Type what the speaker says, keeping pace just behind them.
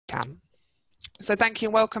can. So thank you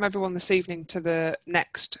and welcome everyone this evening to the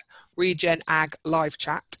next ReGen Ag live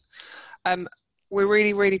chat. We're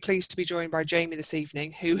really pleased to be joined by Jaime this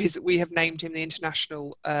evening, who is, we have named him the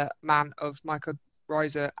International Man of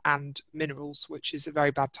Mycorrhizae and Minerals, which is a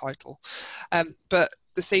very bad title. But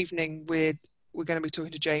this evening we're going to be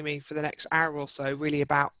talking to Jaime for the next hour or so, really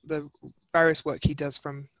about the various work he does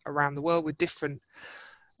from around the world with different,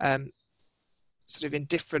 sort of in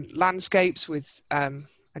different landscapes with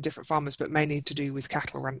and different farmers, but mainly to do with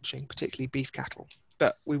cattle ranching, particularly beef cattle.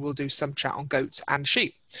 But we will do some chat on goats and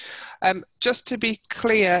sheep. Just to be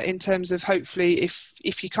clear in terms of, hopefully,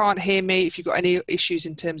 if you can't hear me, if you've got any issues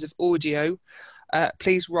in terms of audio,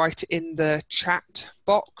 please write in the chat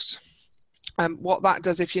box. What that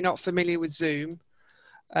does, if you're not familiar with Zoom,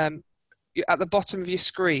 at the bottom of your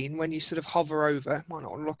screen, when you sort of hover over, it might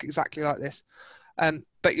not look exactly like this,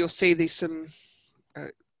 but you'll see these some,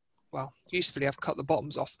 well, usefully I've cut the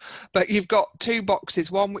bottoms off, but you've got two boxes,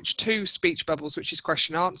 one which two speech bubbles, which is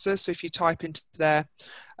question answer. So if you type into there,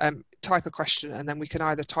 type a question, and then we can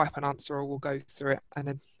either type an answer or we'll go through it. And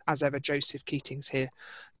then, as ever, Joseph Keating's here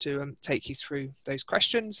to take you through those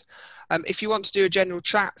questions. If you want to do a general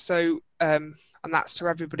chat, so and that's to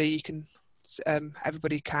everybody, you can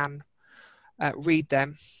everybody can read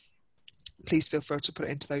them. Please feel free to put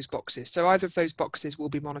it into those boxes. So either of those boxes will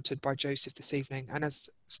be monitored by Joseph this evening. And as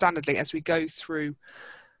standardly, as we go through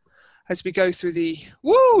the,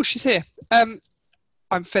 woo, she's here. I'm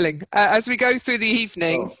filling. As we go through the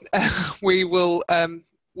evening, we will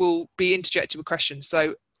be interjected with questions.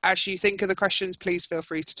 So as you think of the questions, please feel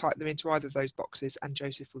free to type them into either of those boxes and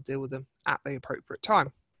Joseph will deal with them at the appropriate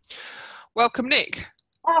time. Welcome, Nick.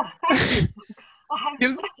 Oh, thank you. I'm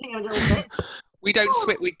sweating a little bit. We don't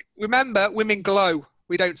sweat. We remember, women glow.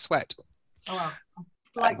 We don't sweat. Oh, well,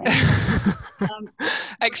 slightly.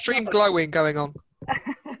 Extreme glowing going on.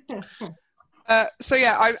 So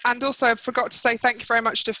yeah, and also I forgot to say thank you very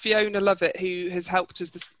much to Fiona Lovatt, who has helped us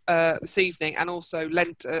this evening, and also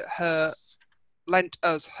lent us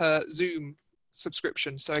her Zoom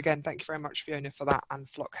subscription. So again, thank you very much, Fiona, for that, and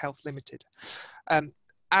Flock Health Limited.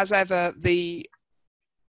 As ever, the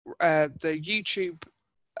YouTube,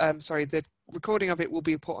 the recording of it will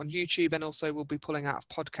be put on YouTube, and also we'll be pulling out of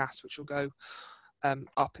podcasts, which will go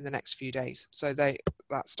up in the next few days. So that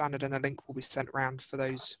standard and a link will be sent around for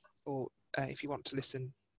those, or if you want to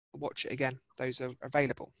listen, watch it again, those are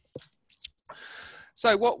available.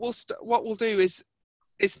 So what we'll do is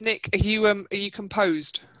Nick, are you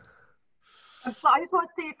composed? I'm sorry, I just want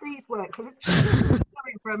to see if these work. So just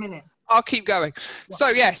going for a minute. I'll keep going.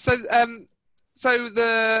 Yeah. So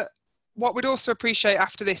yeah, what we'd also appreciate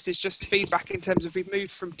after this is just feedback in terms of, we've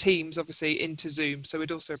moved from Teams obviously into Zoom, so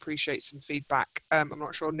we'd also appreciate some feedback. I'm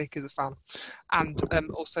not sure Nick is a fan, and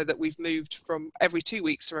also that we've moved from every 2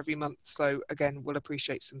 weeks to every month, so again we'll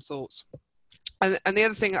appreciate some thoughts. And the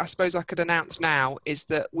other thing I suppose I could announce now is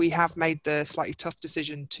that we have made the slightly tough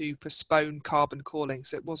decision to postpone Carbon Calling.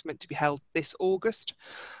 So it was meant to be held this August,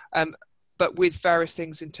 but with various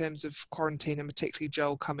things in terms of quarantine, and particularly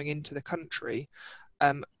Joel coming into the country,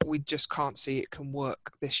 we just can't see it can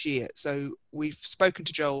work this year. So we've spoken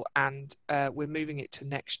to Joel, and we're moving it to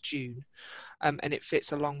next June, and it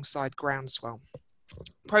fits alongside Groundswell.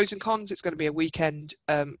 Pros and cons, it's going to be a weekend,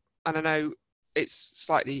 and I know it's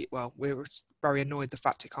slightly, well, we're very annoyed the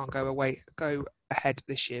fact it can't go ahead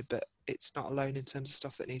this year, but it's not alone in terms of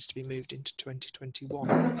stuff that needs to be moved into 2021.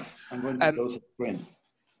 I'm going to go to sprint.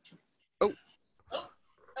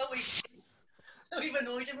 We've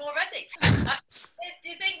annoyed him already. Do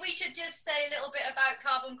you think we should just say a little bit about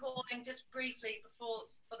Carbon Calling just briefly for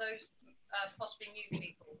those possibly new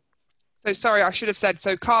people? So sorry, I should have said,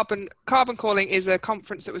 so Carbon Calling is a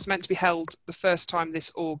conference that was meant to be held the first time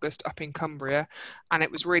this August up in Cumbria, and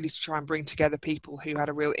it was really to try and bring together people who had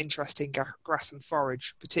a real interest in grass and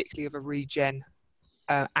forage, particularly of a regen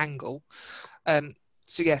angle.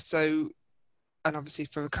 So yeah, and obviously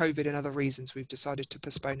for COVID and other reasons, we've decided to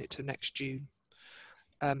postpone it to next June.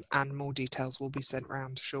 And more details will be sent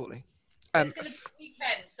round shortly. It's going to be a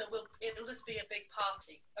weekend, so it'll just be a big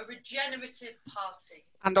party, a regenerative party.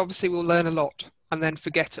 And obviously we'll learn a lot and then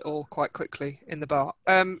forget it all quite quickly in the bar.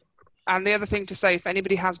 And the other thing to say, if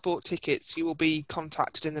anybody has bought tickets, you will be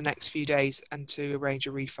contacted in the next few days and to arrange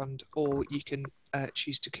a refund, or you can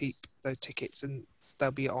choose to keep the tickets and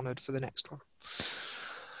they'll be honoured for the next one.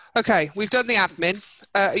 Okay, we've done the admin.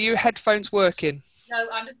 Are your headphones working? No,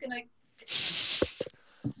 I'm just going to...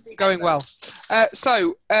 Going well.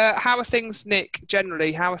 So how are things, Nick,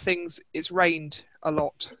 generally? How are things? It's rained a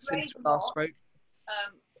lot since we last spoke.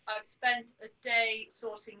 I've spent a day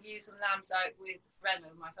sorting ewes and lambs out with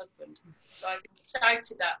Reno, my husband. So I've been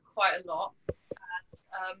shouted at quite a lot.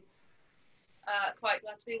 And, quite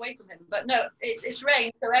glad to be away from him. But no, it's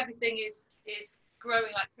rain, so everything is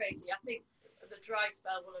growing like crazy. I think the dry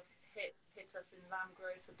spell will have hit us in lamb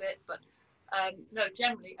growth a bit, but no,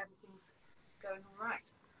 generally everything's going all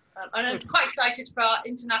right. And I'm quite excited for our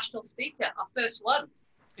international speaker, our first one.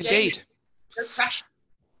 Indeed. Jaime, no pressure.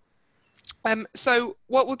 So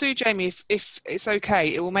what we'll do, Jamie, if it's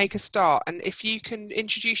okay, it will make a start. And if you can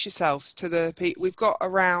introduce yourselves to the people, we've got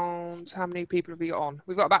around, how many people have we got on?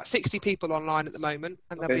 We've got about 60 people online at the moment,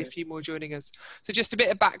 and there'll be a few more joining us. So just a bit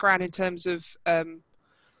of background in terms of,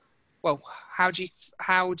 well, how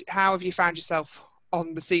have you found yourself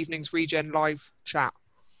on this evening's ReGen live chat?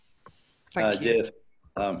 Thank you.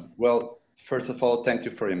 Yes. Well, first of all, thank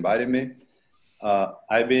you for inviting me.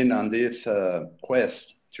 I've been on this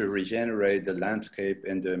quest to regenerate the landscape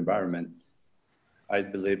and the environment, I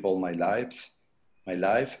believe, all my life.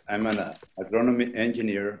 I'm an agronomy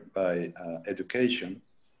engineer by education,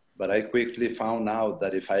 but I quickly found out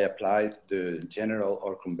that if I applied the general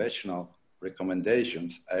or conventional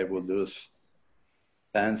recommendations, I would lose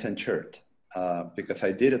pants and shirt because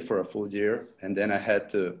I did it for a full year, and then I had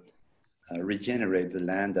to regenerate the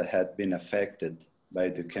land that had been affected by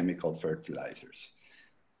the chemical fertilizers.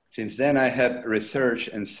 Since then, I have researched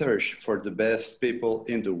and searched for the best people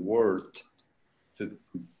in the world to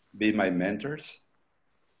be my mentors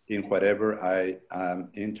in whatever I am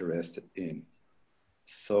interested in.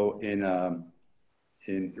 So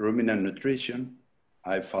in ruminant nutrition,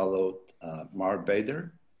 I followed Mark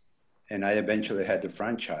Bader, and I eventually had the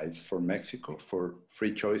franchise for Mexico for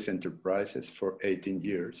Free Choice Enterprises for 18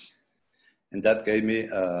 years. And that gave me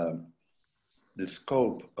the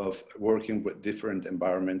scope of working with different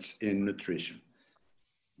environments in nutrition.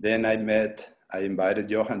 Then I invited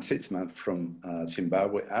Johan Sitzman from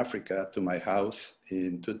Zimbabwe, Africa, to my house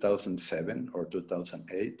in 2007 or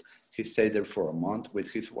 2008. He stayed there for a month with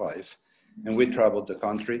his wife, and we traveled the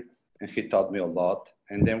country, and he taught me a lot.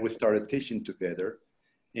 And then we started teaching together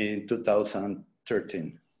in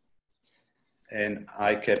 2013. And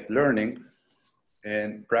I kept learning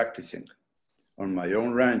and practicing on my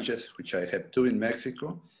own ranches, which I have 2 in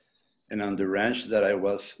Mexico, and on the ranch that I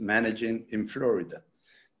was managing in Florida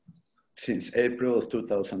since April of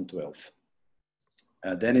 2012.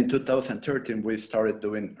 Then in 2013, we started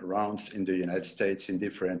doing rounds in the United States in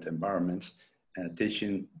different environments,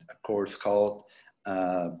 teaching a course called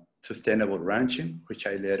Sustainable Ranching, which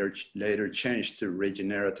I later changed to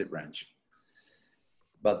Regenerative Ranching.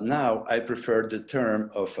 But now I prefer the term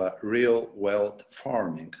of real wealth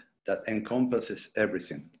farming that encompasses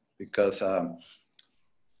everything, because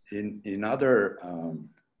in other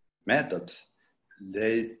methods,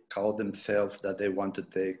 they call themselves that they want to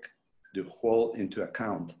take the whole into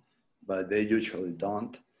account, but they usually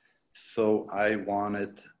don't. So I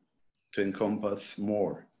wanted to encompass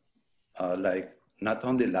more, like not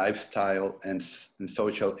only lifestyle and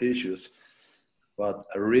social issues, but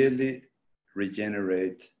really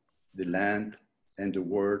regenerate the land and the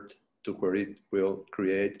world to where it will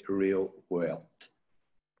create real wealth.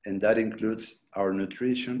 And that includes our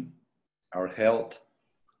nutrition, our health,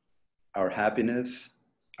 our happiness,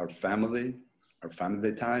 our family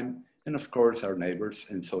time, and of course, our neighbors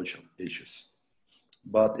and social issues.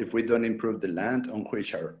 But if we don't improve the land on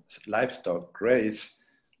which our livestock graze,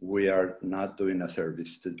 we are not doing a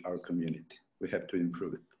service to our community. We have to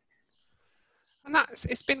improve it. And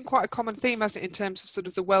it's been quite a common theme, hasn't it, in terms of sort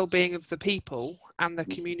of the well-being of the people, and the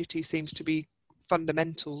community seems to be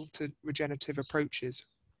fundamental to regenerative approaches.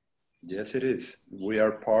 Yes, it is. We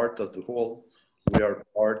are part of the whole. We are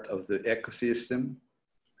part of the ecosystem.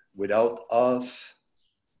 Without us,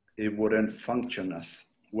 it wouldn't function as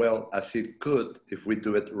well as it could if we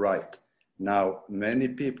do it right. Now, many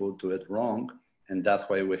people do it wrong, and that's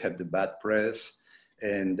why we have the bad press,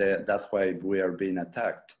 and that's why we are being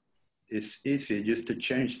attacked. It's easy just to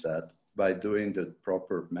change that by doing the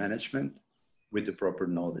proper management with the proper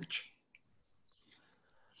knowledge.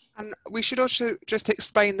 And we should also just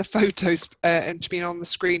explain the photos and to be on the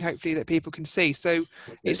screen, hopefully, that people can see. So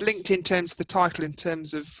it's linked in terms of the title, in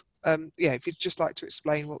terms of, yeah, if you'd just like to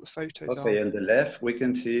explain what the photos are. Okay, on the left, we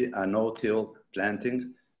can see a no-till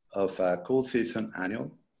planting of a cool season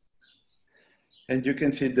annual. And you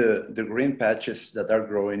can see the green patches that are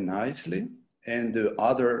growing nicely, and the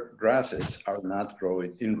other grasses are not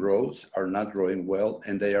growing in rows, are not growing well,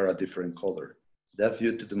 and they are a different color. That's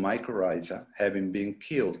due to the mycorrhizae having been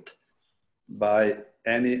killed by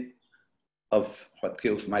any of what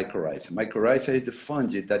kills mycorrhizae. Mycorrhizae is the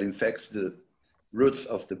fungi that infects the roots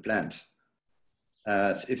of the plants.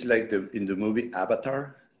 It's like in the movie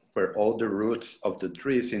Avatar, where all the roots of the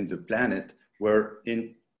trees in the planet were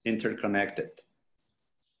interconnected.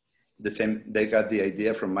 The same, they got the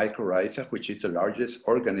idea from mycorrhizae, which is the largest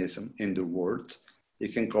organism in the world.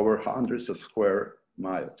 It can cover hundreds of square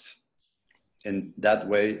miles. And that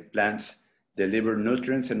way, plants deliver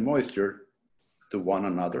nutrients and moisture to one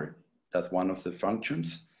another. That's one of the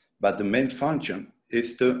functions. But the main function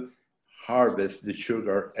is to harvest the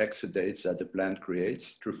sugar exudates that the plant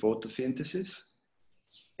creates through photosynthesis,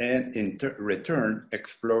 and in return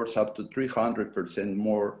explores up to 300%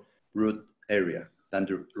 more root area than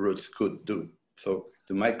the roots could do. So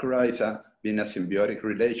the mycorrhiza, being a symbiotic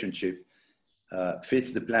relationship,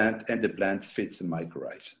 feeds the plant, and the plant feeds the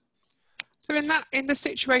mycorrhiza. So in the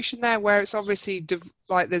situation there where it's obviously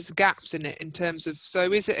like there's gaps in it in terms of,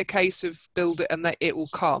 so is it a case of build it and that it will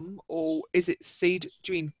come, or is it seed?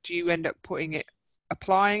 Do you end up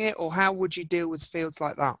applying it, or how would you deal with fields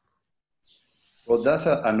like that? Well, that's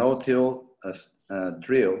a no-till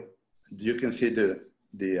drill. You can see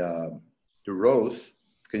the rows.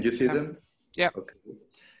 Can you see them? Yeah.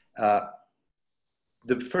 Okay.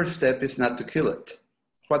 The first step is not to kill it.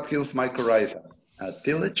 What kills mycorrhiza?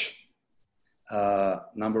 Tillage.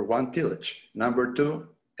 Number one, tillage. Number two,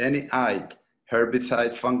 any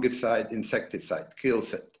herbicide, fungicide, insecticide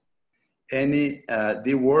kills it. Any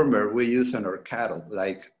dewormer we use on our cattle,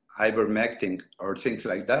 like ivermectin or things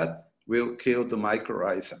like that, will kill the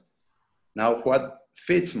mycorrhiza. Now, what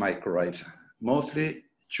feeds mycorrhiza? Mostly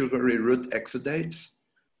sugary root exudates,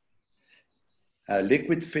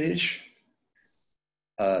 liquid fish,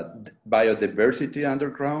 biodiversity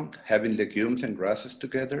underground, having legumes and grasses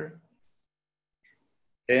together,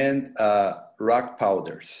 and rock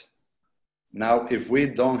powders. Now, if we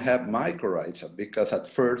don't have mycorrhiza, because at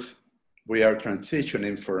first we are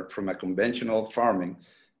transitioning from a conventional farming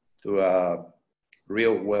to a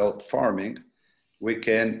real well farming, we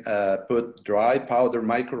can put dry powder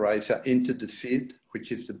mycorrhiza into the seed,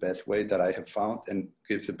 which is the best way that I have found and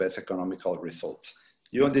gives the best economical results.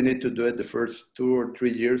 You only need to do it the first 2 or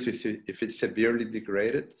 3 years if it's severely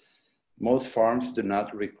degraded. Most farms do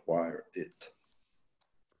not require it.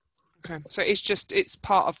 Okay, so it's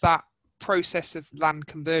part of that process of land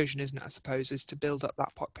conversion, isn't it, I suppose, is to build up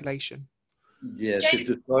that population? Yes, James,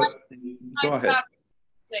 go ahead.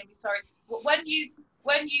 Jamie, sorry. When you've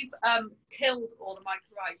killed all the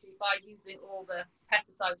mycorrhizae by using all the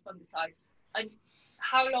pesticides, fungicides, and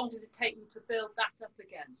how long does it take you to build that up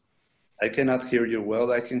again? I cannot hear you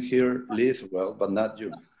well. I can hear Liz well, but not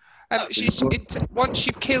you. Once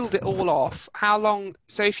you've killed it all off, how long,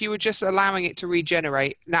 so if you were just allowing it to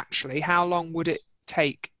regenerate naturally, how long would it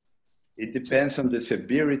take? It depends on the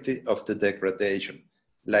severity of the degradation.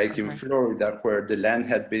 Like in Florida, where the land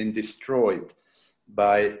had been destroyed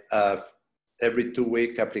by every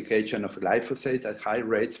 2-week application of glyphosate at high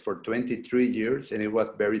rates for 23 years, and it was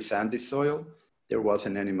very sandy soil, there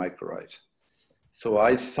wasn't any mycorrhiza. So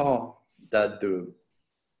I saw that the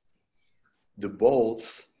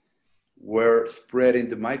bolls were spreading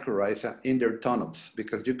the mycorrhiza in their tunnels,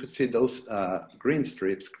 because you could see those green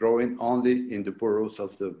strips growing only in the burrows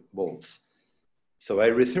of the bolls. So I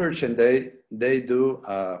researched, and they do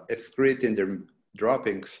excrete in their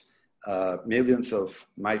droppings millions of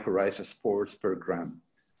mycorrhiza spores per gram.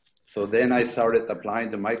 So then I started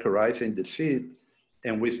applying the mycorrhiza in the seed,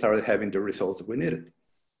 and we started having the results we needed.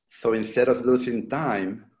 So instead of losing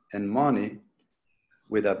time and money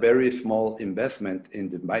with a very small investment in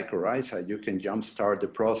the mycorrhiza, you can jumpstart the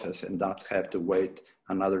process and not have to wait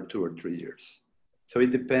another 2 or 3 years. So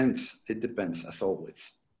it depends as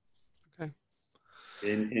always. Okay.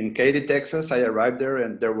 In Katy, Texas, I arrived there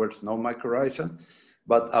and there was no mycorrhiza,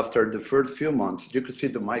 but after the first few months, you could see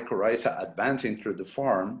the mycorrhiza advancing through the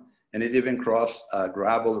farm, and it even crossed a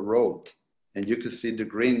gravel road. And you could see the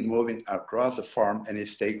green moving across the farm, and it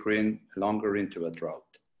stayed green longer into a drought.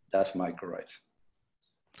 That's mycorrhiza.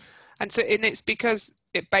 And it's because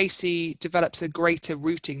it basically develops a greater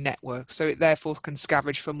rooting network, so it therefore can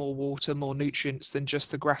scavenge for more water, more nutrients than just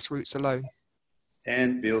the grass roots alone.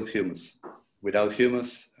 And build humus. Without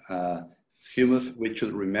humus, we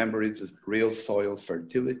should remember, is real soil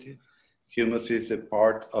fertility. Humus is a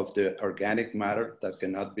part of the organic matter that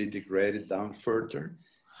cannot be degraded down further,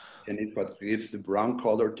 and it's what gives the brown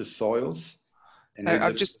color to soils. And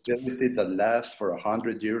it's a fertility that lasts for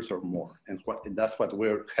 100 years or more, and that's what we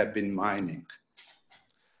have been mining.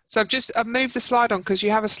 So I've moved the slide on because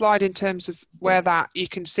you have a slide in terms of where that you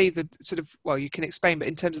can see the sort of, well, you can explain, but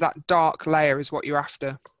in terms of that dark layer is what you're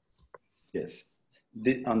after. Yes,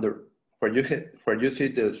 where you see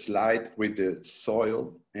the slide with the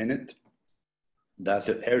soil in it, that's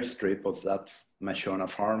the airstrip of that Mashona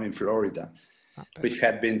farm in Florida, which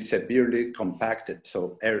had been severely compacted,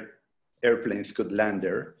 so airplanes could land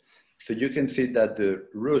there. So you can see that the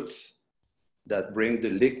roots that bring the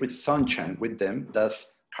liquid sunshine with them, that's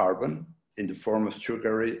carbon in the form of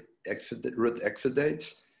sugary root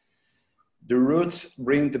exudates. The roots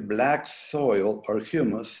bring the black soil or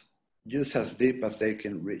humus just as deep as they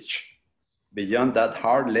can reach. Beyond that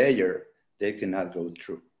hard layer, they cannot go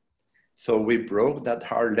through. So we broke that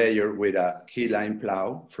hard layer with a keyline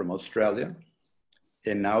plow from Australia,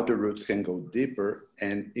 and now the roots can go deeper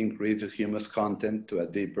and increase the humus content to a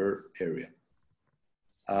deeper area.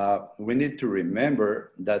 We need to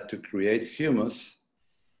remember that to create humus,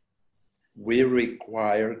 we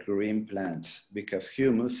require green plants, because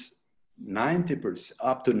humus, 90%,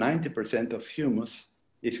 up to 90% of humus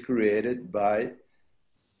is created by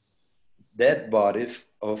dead bodies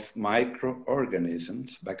of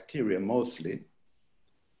microorganisms, bacteria mostly,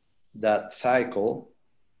 that cycle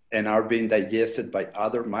and are being digested by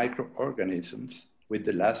other microorganisms, with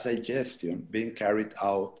the last digestion being carried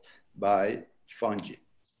out by fungi.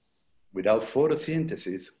 Without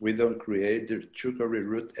photosynthesis, we don't create the sugary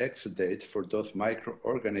root exudates for those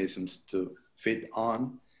microorganisms to feed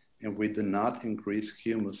on, and we do not increase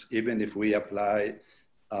humus, even if we apply,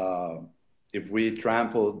 if we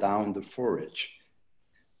trample down the forage.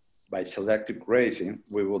 By selective grazing,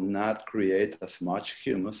 we will not create as much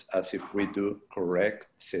humus as if we do correct,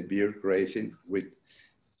 severe grazing with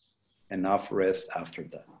enough rest after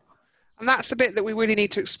that. And that's the bit that we really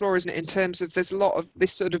need to explore, isn't it? In terms of, there's a lot of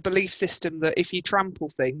this sort of belief system that if you trample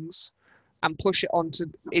things and push it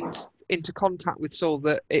into contact with soil,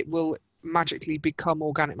 that it will magically become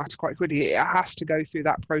organic matter quite quickly. It has to go through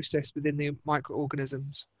that process within the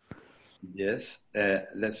microorganisms. Yes.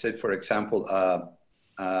 Let's say, for example,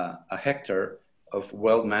 a hectare of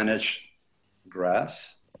well-managed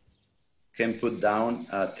grass can put down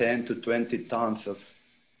 10 to 20 tons of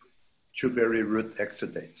sugary root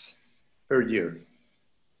exudates per year.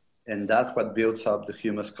 And that's what builds up the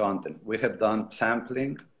humus content. We have done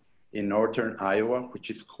sampling in northern Iowa, which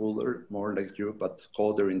is cooler, more like Europe, but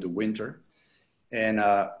colder in the winter. And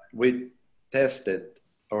we tested,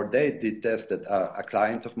 or they did tested a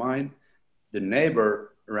client of mine, the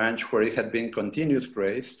neighbor ranch where it had been continuous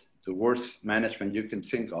grazed, the worst management you can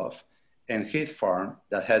think of, and his farm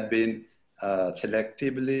that had been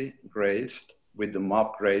selectively grazed with the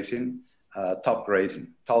mob grazing, tall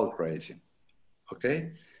grazing,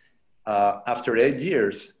 okay? After 8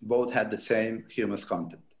 years, both had the same humus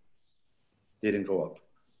content, didn't go up.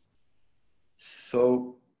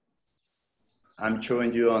 So I'm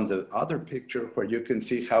showing you on the other picture where you can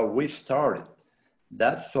see how we started.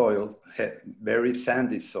 That soil, very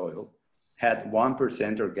sandy soil, had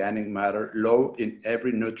 1% organic matter, low in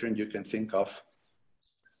every nutrient you can think of,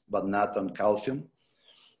 but not on calcium.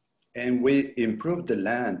 And we improved the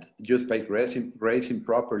land just by grazing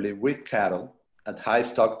properly with cattle at high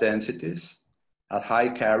stock densities, at high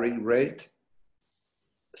carrying rate,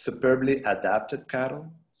 superbly adapted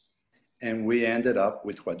cattle. And we ended up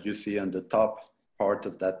with what you see on the top part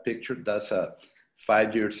of that picture. That's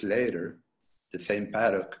 5 years later, the same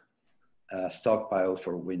paddock stockpile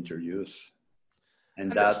for winter use.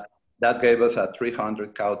 And that gave us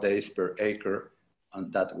 300 cow days per acre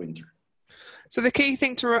on that winter. So the key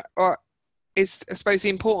thing is, I suppose the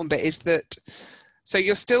important bit is that, so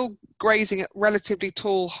you're still grazing at relatively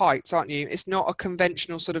tall heights, aren't you? It's not a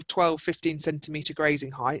conventional sort of 12, 15 centimetre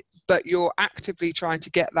grazing height, but you're actively trying to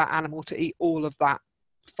get that animal to eat all of that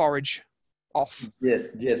forage off.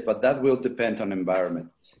 Yes, but that will depend on environment.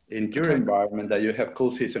 In your environment that you have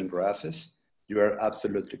cool season grasses, you are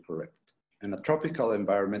absolutely correct. In a tropical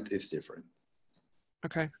environment, it's different.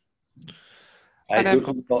 Okay. I do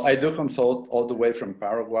consult all the way from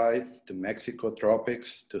Paraguay to Mexico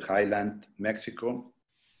tropics, to highland Mexico,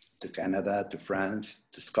 to Canada, to France,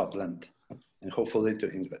 to Scotland, and hopefully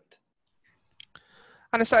to England.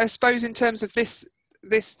 And so I suppose in terms of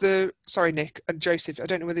sorry, Nick and Joseph, I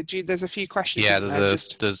don't know whether there's a few questions. Yeah,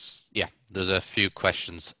 there's a few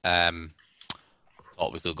questions.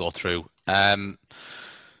 Thought we could go through.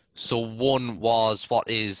 So one was, what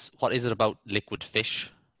is it about liquid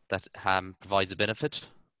fish that provides a benefit?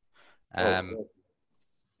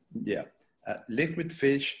 Liquid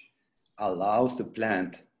fish allows the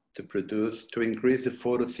plant to increase the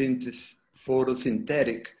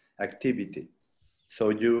photosynthetic activity. So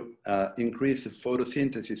you increase the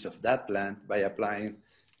photosynthesis of that plant by applying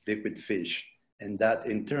liquid fish. And that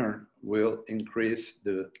in turn will increase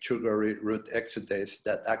the sugary root exudates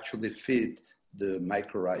that actually feed the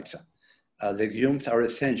mycorrhizae. Legumes are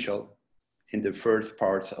essential in the first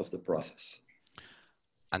parts of the process.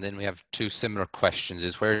 And then we have two similar questions.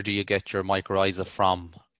 Is where do you get your mycorrhiza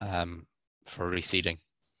from for reseeding?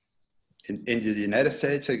 In the United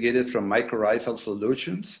States, I get it from Mycorrhizal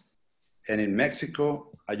Solutions. And in Mexico,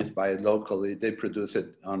 I just buy it locally. They produce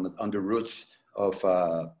it on the roots of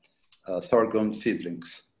sorghum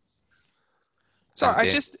seedlings.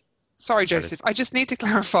 Sorry, sorry, Joseph. I just need to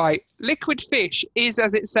clarify. Liquid fish is,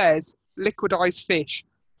 as it says, liquidized fish.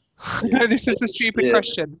 I know this is a stupid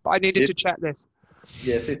question, but I needed to check this.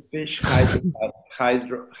 Yes, it's fish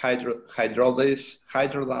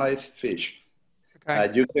hydrolyzed fish.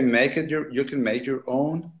 Okay. You can make it you can make your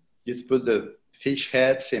own. Just put the fish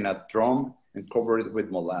heads in a drum and cover it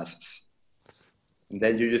with molasses. And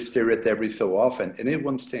then you just stir it every so often, and it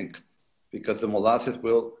won't stink because the molasses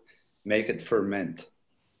will make it ferment.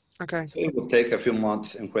 Okay. So it will take a few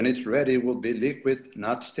months, and when it's ready, it will be liquid,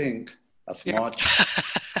 not stink as much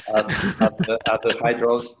as the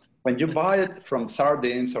hydros. When you buy it from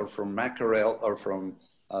sardines or from mackerel or from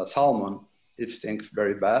salmon, it stinks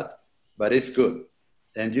very bad, but it's good.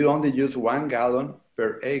 And you only use 1 gallon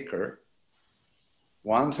per acre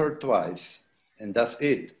once or twice, and that's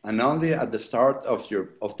it. And only at the start of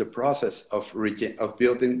the process of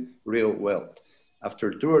building real wealth.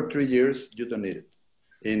 After 2 or 3 years, you don't need it.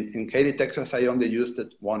 In Katy, Texas, I only used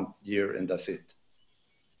it 1 year, and that's it.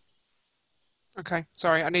 Okay,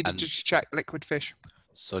 sorry, I needed to check liquid fish.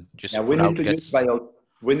 So just now we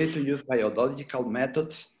need to use biological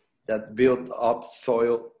methods that build up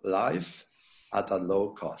soil life at a low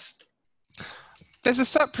cost. There's a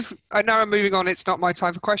separate, I know I'm moving on, it's not my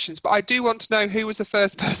time for questions, but I do want to know who was the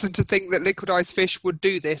first person to think that liquidized fish would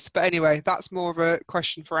do this. But anyway, that's more of a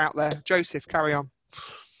question for out there. Joseph, carry on.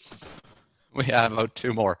 We have about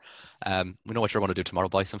 2 more. We know what you want to do tomorrow,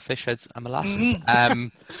 buy some fish heads and molasses.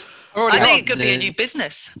 I think it could be a new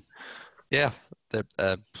business. Yeah,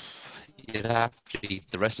 you'd have to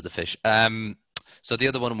eat the rest of the fish. So the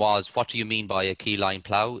other one was, what do you mean by a keyline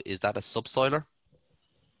plow? Is that a subsoiler?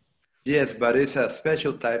 Yes, but it's a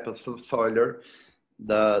special type of subsoiler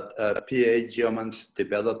that PA Geomans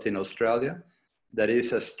developed in Australia. That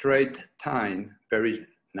is a straight tine, very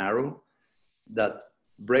narrow, that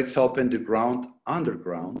breaks open the ground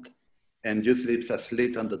underground and just leaves a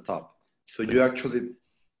slit on the top. So you actually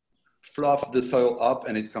fluff the soil up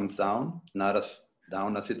and it comes down, not as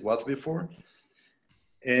down as it was before.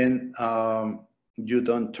 And you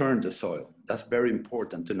don't turn the soil. That's very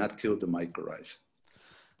important to not kill the mycorrhizae.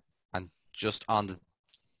 And just on the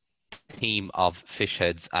theme of fish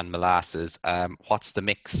heads and molasses, what's the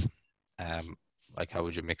mix? Like, how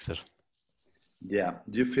would you mix it? Yeah,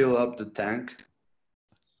 you fill up the tank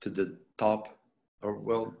to the top, or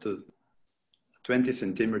well, to 20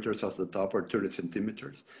 centimeters of the top or 30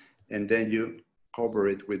 centimeters, and then you cover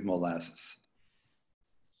it with molasses.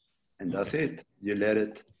 And that's it. You let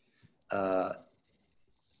it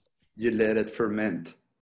ferment.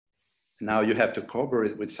 Now you have to cover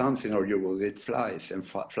it with something or you will get flies and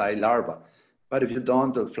fly larvae. But if you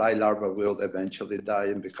don't, the fly larvae will eventually die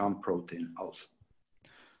and become protein also.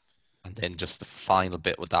 And then just the final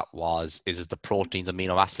bit with that was, is it the proteins,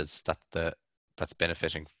 amino acids that's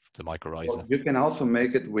benefiting the mycorrhizae? Well, you can also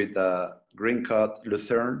make it with green cut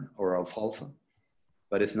lucerne or alfalfa,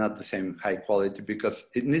 but it's not the same high quality because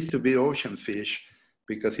it needs to be ocean fish,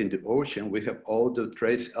 because in the ocean we have all the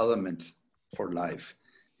trace elements for life.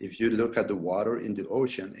 If you look at the water in the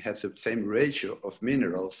ocean, it has the same ratio of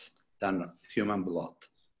minerals than human blood.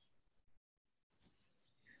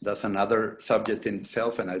 That's another subject in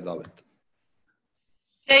itself, and I love it.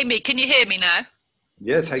 Jamie, can you hear me now?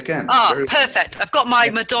 Yes, I can. Oh, perfect. I've got my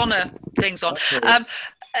Madonna things on.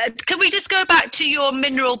 Can we just go back to your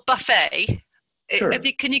mineral buffet? Sure.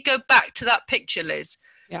 Can you go back to that picture, Liz?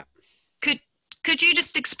 Yeah. Could you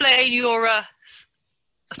just explain your a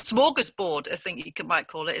smorgasbord, I think you might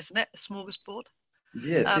call it, isn't it? A smorgasbord?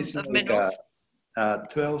 Yes, it's of like minerals.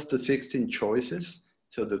 12 to 16 choices,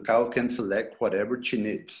 so the cow can select whatever she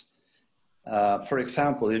needs. For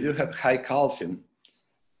example, if you have high calcium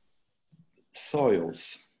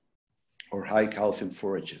soils, or high calcium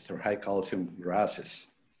forages, or high calcium grasses,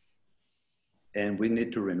 and we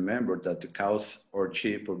need to remember that the cows or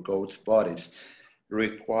sheep or goats' bodies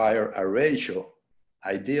require a ratio,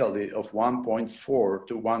 ideally of 1.4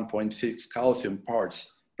 to 1.6 calcium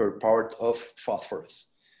parts per part of phosphorus.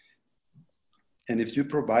 And if you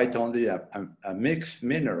provide only a mixed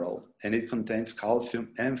mineral and it contains calcium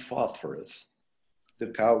and phosphorus, the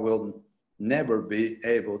cow will never be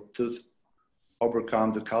able to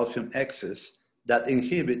overcome the calcium excess that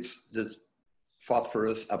inhibits the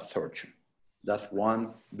phosphorus absorption. That's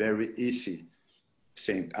one very easy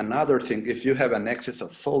thing. Another thing, if you have an excess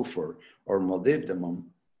of sulfur or molybdenum,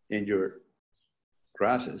 in your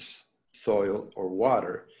grasses, soil, or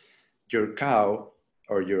water, your cow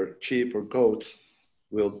or your sheep or goats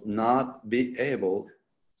will not be able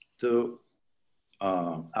to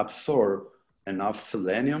absorb enough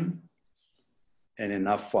selenium and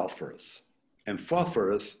enough phosphorus. And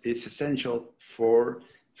phosphorus is essential for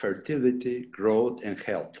fertility, growth, and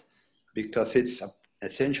health because it's an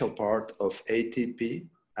essential part of ATP,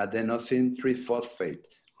 adenosine triphosphate,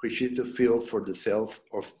 which is the fuel for the cells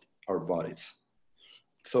of our bodies.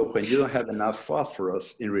 So when you don't have enough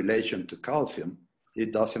phosphorus in relation to calcium,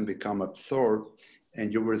 it doesn't become absorbed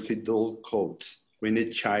and you will see dull coats. We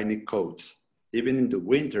need shiny coats. Even in the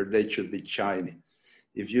winter, they should be shiny.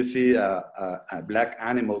 If you see a black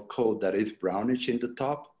animal coat that is brownish in the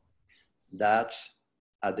top, that's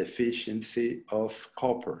a deficiency of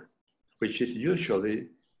copper, which is usually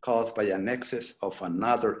caused by an excess of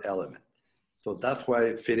another element. So that's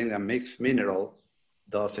why feeding a mixed mineral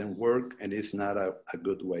doesn't work and it's not a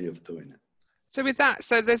good way of doing it. So with that,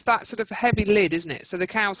 so there's that sort of heavy lid, isn't it? So the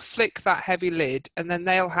cows flick that heavy lid and then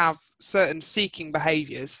they'll have certain seeking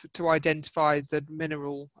behaviours to identify the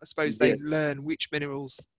mineral. I suppose they learn which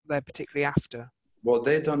minerals they're particularly after. Well,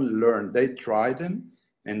 they don't learn. They try them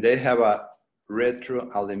and they have a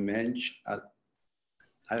retroalimentation,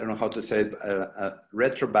 I don't know how to say it, a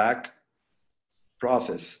retroback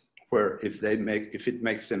process where if it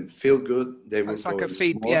makes them feel good, they will. It's like a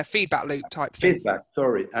feedback loop type thing. Feedback,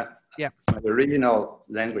 sorry. Yeah. My original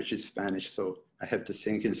language is Spanish, so I have to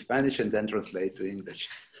think in Spanish and then translate to English.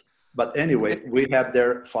 But anyway, we have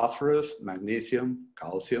there phosphorus, magnesium,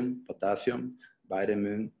 calcium, potassium,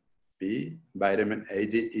 vitamin B, vitamin A,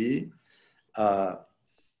 D, E,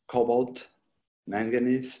 cobalt,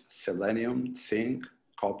 manganese, selenium, zinc,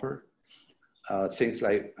 copper, things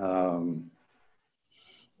like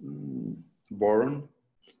boron,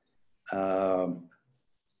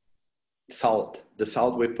 salt. The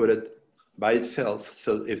salt, we put it by itself.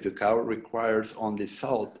 So if the cow requires only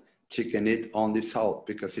salt, she can eat only salt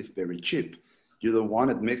because it's very cheap. You don't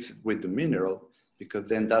want it mixed with the mineral because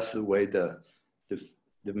then that's the way the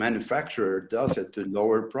manufacturer does it to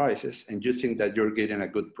lower prices. And you think that you're getting a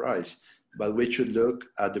good price. But we should look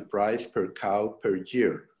at the price per cow per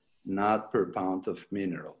year, not per pound of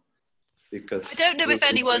mineral. Because I don't know if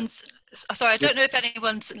anyone's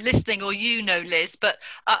listening or you know, Liz, but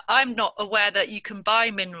I'm not aware that you can buy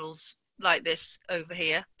minerals like this over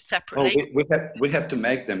here separately. Oh, we have to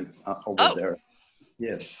make them over there.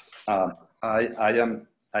 Yes, I am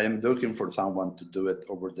looking for someone to do it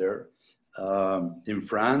over there. In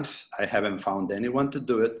France, I haven't found anyone to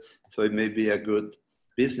do it, so it may be a good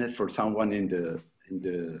business for someone in the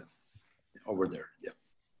over there. Yeah.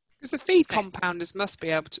 Because the feed compounders must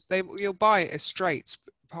be able to. You'll buy it as straight.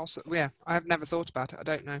 Possibly, yeah. I have never thought about it. I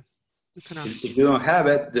don't know. You can ask. If you don't have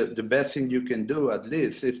it, the best thing you can do at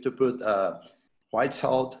least is to put white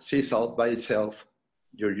salt, sea salt by itself,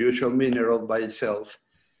 your usual mineral by itself,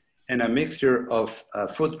 and a mixture of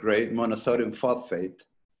food grade monosodium phosphate,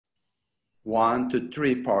 1 to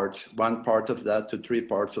 3 parts, 1 part of that to 3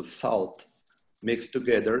 parts of salt mixed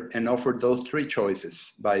together, and offer those 3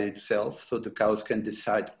 choices by itself so the cows can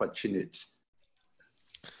decide what she needs.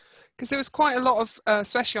 Because there was quite a lot of,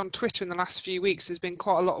 especially on Twitter in the last few weeks, there's been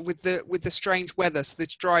quite a lot with the strange weather, so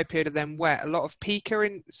this dry period and then wet, a lot of pica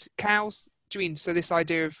in cows. Do you mean, so this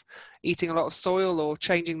idea of eating a lot of soil or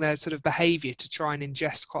changing their sort of behaviour to try and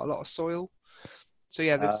ingest quite a lot of soil? So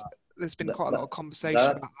yeah, there's been quite a lot of conversation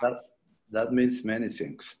about that. That means many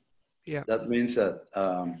things. Yeah. That means that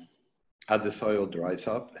as the soil dries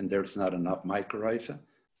up and there's not enough mycorrhizae,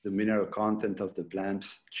 the mineral content of the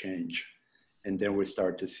plants change. And then we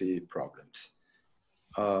start to see problems.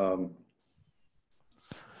 But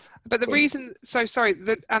the reason, so sorry,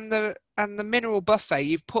 and the mineral buffet,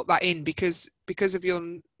 you've put that in because of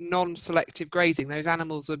your non-selective grazing. Those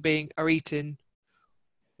animals are eating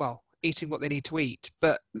what they need to eat.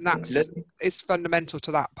 But it's fundamental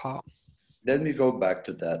to that part. Let me go back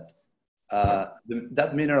to that.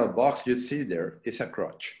 That mineral box you see there is a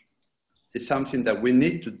crutch. It's something that we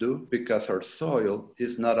need to do because our soil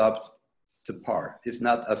is not up to par. It's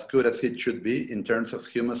not as good as it should be in terms of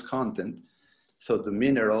humus content. So the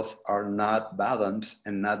minerals are not balanced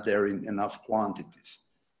and not there in enough quantities.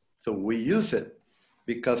 So we use it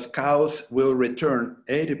because cows will return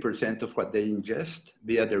 80% of what they ingest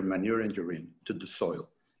via their manure and urine to the soil.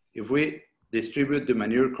 If we distribute the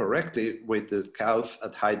manure correctly with the cows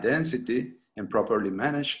at high density and properly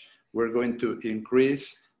managed, we're going to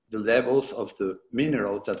increase the levels of the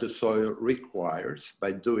minerals that the soil requires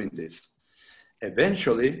by doing this.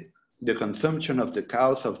 Eventually, the consumption of the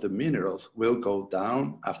cows of the minerals will go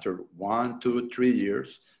down after 1, 2, 3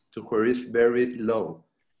 years to where it's very low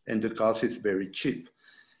and the cost is very cheap.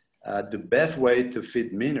 The best way to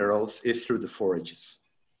feed minerals is through the forages.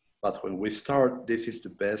 But when we start, this is the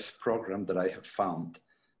best program that I have found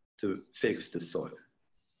to fix the soil.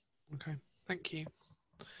 Okay, thank you.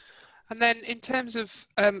 And then in terms of,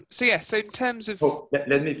 so in terms of... Oh,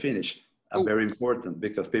 let me finish. Very important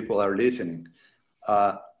because people are listening.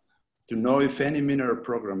 To know if any mineral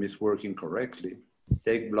program is working correctly,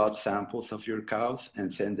 take blood samples of your cows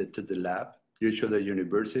and send it to the lab, usually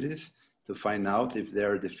universities, to find out if they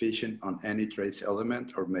are deficient on any trace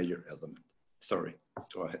element or major element. Sorry,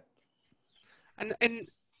 go ahead.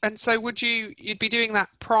 And so you'd be doing that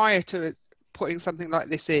prior to putting something like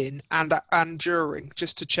this in and during,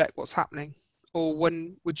 just to check what's happening? Or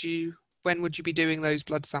when would you be doing those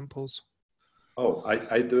blood samples? Oh,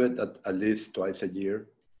 I do it at least twice a year,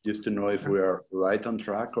 just to know if we are right on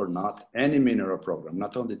track or not. Any mineral program,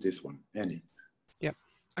 not only this one, any. Yep.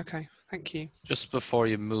 Okay, thank you. Just before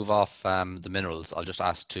you move off the minerals, I'll just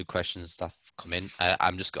ask two questions that come in.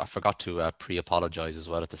 I forgot to pre-apologize as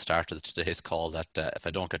well at the start of today's call that if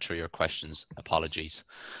I don't get through your questions, apologies.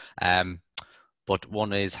 But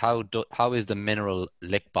one is, how is the mineral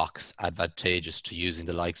lick box advantageous to using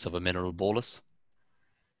the likes of a mineral bolus?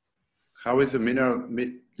 How is the mineral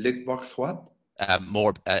lick box what?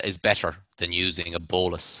 Is better than using a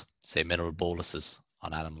bolus, say mineral boluses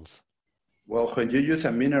on animals. Well, when you use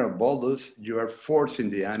a mineral bolus, you are forcing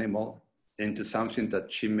the animal into something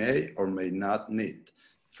that she may or may not need.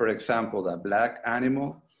 For example, a black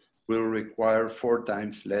animal will require 4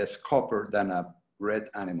 times less copper than a red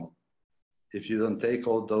animal. If you don't take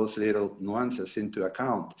all those little nuances into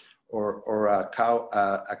account, or a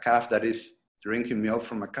calf that is drinking milk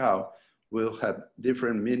from a cow will have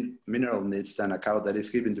different mineral needs than a cow that is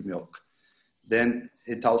giving the milk. Then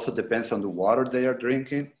it also depends on the water they are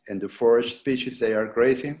drinking and the forage species they are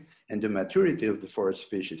grazing and the maturity of the forage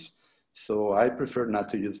species. So I prefer not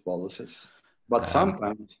to use boluses, but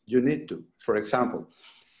sometimes you need to. For example,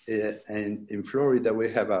 in Florida,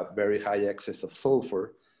 we have a very high excess of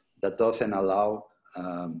sulfur that doesn't allow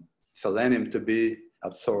selenium to be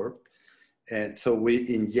absorbed. And so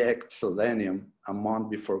we inject selenium a month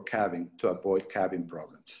before calving to avoid calving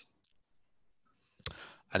problems.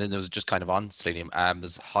 And then there was just kind of on selenium,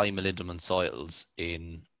 there's high molybdenum soils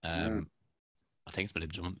in, I think it's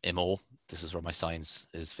molybdenum, MO. This is where my science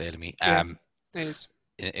is failing me. Yeah, it is.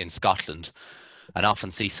 In Scotland, and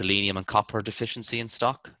often see selenium and copper deficiency in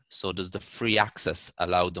stock. So does the free access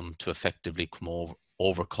allow them to effectively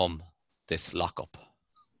overcome this lockup?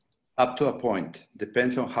 Up to a point,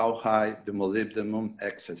 depends on how high the molybdenum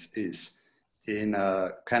excess is. In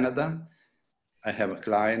Canada, I have a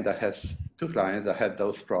client that has 2 clients that have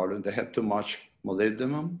those problems. They have too much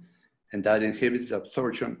molybdenum, and that inhibits the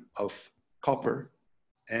absorption of copper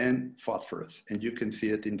and phosphorus, and you can see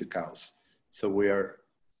it in the cows. So we are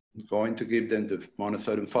going to give them the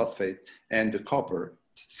monosodium phosphate and the copper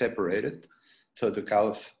separated so the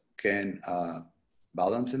cows can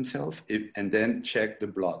balance themselves and then check the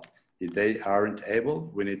blood. If they aren't able,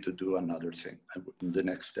 we need to do another thing, the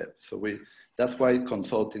next step. So that's why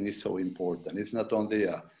consulting is so important. It's not only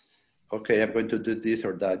okay, I'm going to do this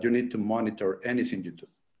or that. You need to monitor anything you do.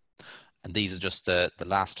 And these are just the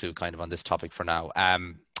last two kind of on this topic for now.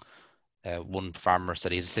 One farmer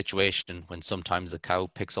said he has a situation when sometimes the cow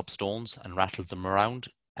picks up stones and rattles them around.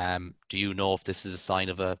 Do you know if this is a sign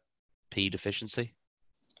of a P deficiency?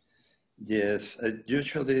 Yes,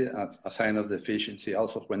 usually a sign of deficiency,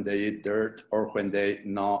 also when they eat dirt or when they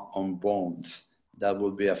gnaw on bones. That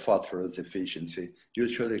would be a phosphorus deficiency,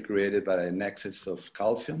 usually created by an excess of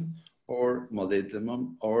calcium or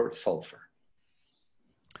molybdenum or sulfur.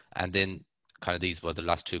 And then kind of these were the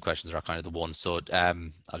last two questions are kind of the ones. So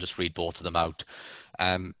I'll just read both of them out.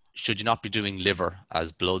 Should you not be doing liver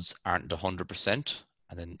as bloods aren't 100%?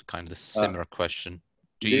 And then kind of the similar question.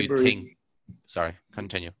 Do you think, sorry,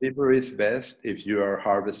 continue. Liver is best if you are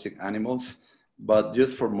harvesting animals, but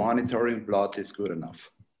just for monitoring blood is good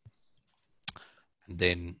enough. And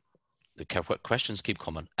then the questions keep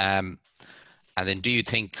coming. And then do you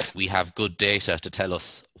think we have good data to tell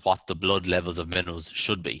us what the blood levels of minerals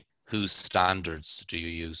should be? Whose standards do you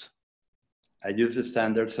use? I use the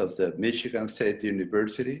standards of the Michigan State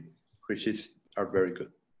University, which are very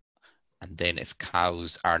good. And then if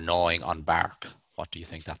cows are gnawing on bark, what do you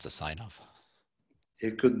think that's a sign of?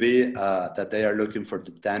 It could be that they are looking for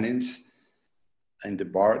the tannins in the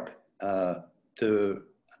bark to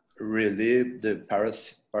relieve the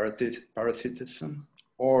parasitism,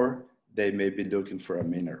 or they may be looking for a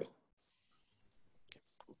mineral.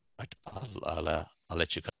 Right, I'll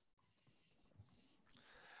let you go.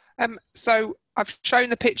 So I've shown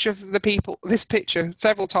the picture of the people, this picture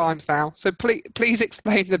several times now. So please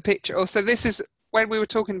explain the picture. Also, this is when we were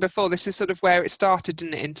talking before. This is sort of where it started,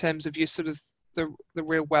 didn't it, in terms of your sort of the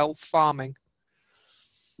real wealth farming.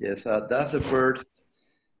 Yes, that's the first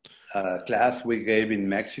class we gave in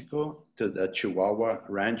Mexico to the Chihuahua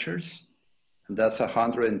ranchers. And that's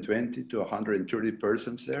 120 to 130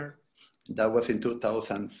 persons there. That was in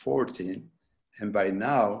 2014. And by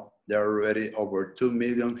now, there are already over 2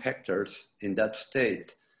 million hectares in that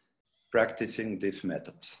state practicing these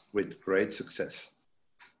methods with great success.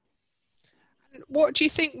 What do you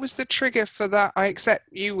think was the trigger for that? I accept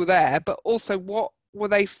you were there, but also what were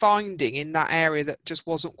they finding in that area that just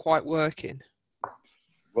wasn't quite working?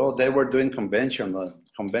 Well, they were doing conventional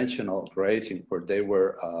grazing, where they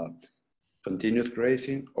were continuous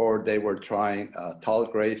grazing, or they were trying tall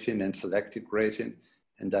grazing and selective grazing,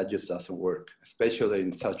 and that just doesn't work, especially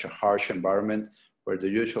in such a harsh environment where the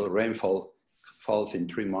usual rainfall falls in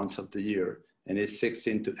 3 months of the year, and it's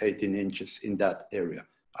 16 to 18 inches in that area.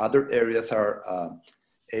 Other areas are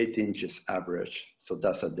 8 inches average, so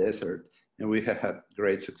that's a desert, and we have had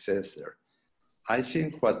great success there. I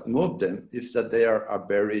think what moved them is that they are a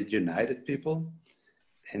very united people,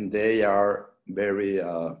 and they are very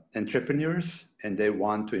entrepreneurs, and they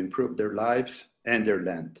want to improve their lives and their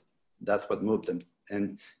land. That's what moved them.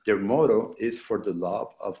 And their motto is for the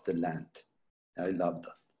love of the land. I love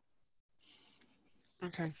that.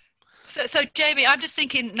 Okay. So Jamie, I'm just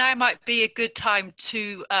thinking now might be a good time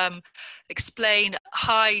to explain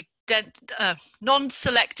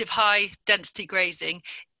non-selective high density grazing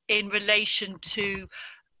in relation to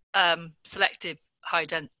selective high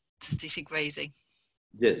density grazing.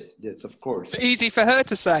 Yes, of course. Easy for her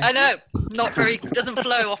to say. I know, doesn't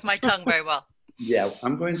flow off my tongue very well. Yeah,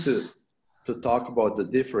 I'm going to talk about the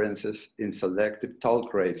differences in selective tall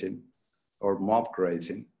grazing or mob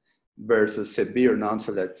grazing versus severe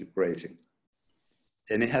non-selective grazing.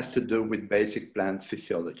 And it has to do with basic plant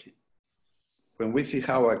physiology. When we see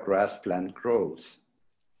how a grass plant grows,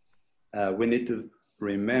 we need to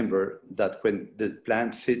remember that when the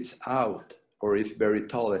plant sits out or is very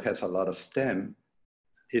tall, it has a lot of stem,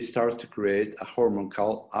 it starts to create a hormone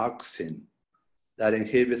called auxin that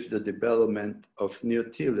inhibits the development of new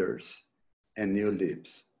tillers and new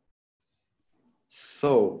leaves.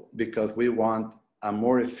 So, because we want a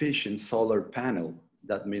more efficient solar panel,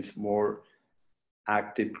 that means more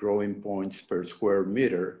active growing points per square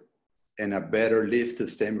meter and a better leaf to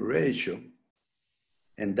stem ratio,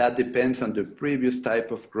 and that depends on the previous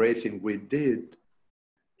type of grazing we did,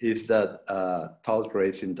 is that tall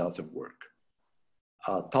grazing doesn't work.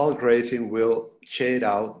 Tall grazing will shade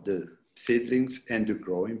out the seedlings and the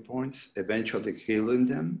growing points, eventually killing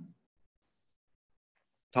them.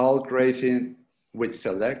 Tall grazing with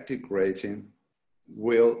selective grazing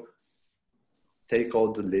will take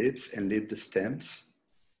all the leaves and leave the stems.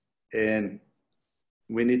 And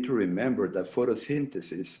we need to remember that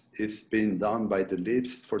photosynthesis is being done by the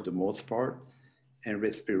leaves for the most part, and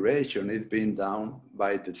respiration is being done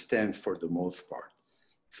by the stems for the most part.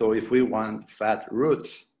 So if we want fat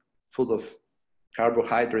roots full of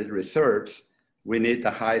carbohydrate reserves, we need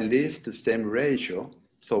a high leaf to stem ratio,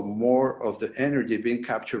 so more of the energy being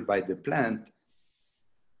captured by the plant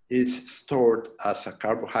is stored as a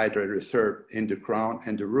carbohydrate reserve in the crown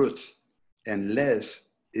and the roots, and less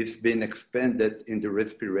is being expended in the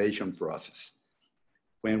respiration process.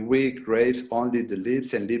 When we graze only the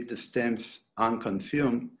leaves and leave the stems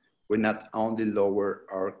unconsumed, we not only lower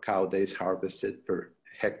our cow days harvested per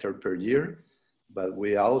hectare per year, but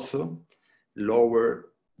we also lower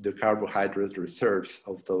the carbohydrate reserves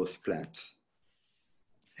of those plants.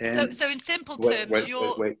 And so in simple terms,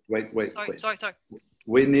 wait. Sorry.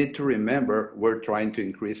 We need to remember we're trying to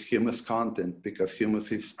increase humus content because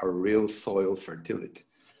humus is a real soil fertility.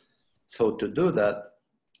 So to do that,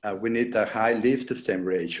 we need a high leaf to stem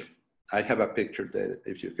ratio. I have a picture there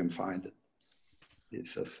if you can find it.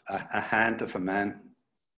 It's a hand of a man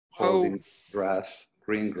holding grass,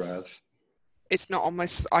 green grass. It's not on my,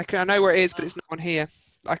 I know where it is, but it's not on here.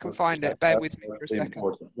 I can find it. Bear with me for a second.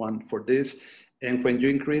 Important one for this. And when you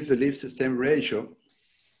increase the leaf to stem ratio,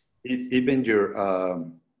 even your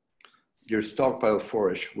stockpile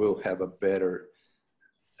forage will have a better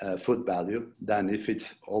food value than if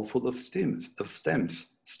it's all full of stems.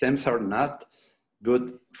 Stems are not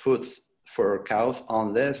good foods for cows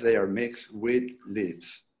unless they are mixed with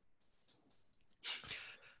leaves.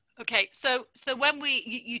 Okay, so when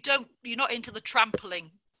you're not into the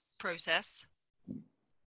trampling process.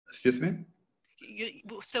 Excuse me? We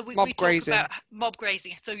talk grazing. about mob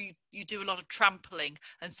grazing. So you do a lot of trampling,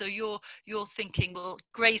 and so you're thinking, well,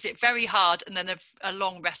 graze it very hard and then a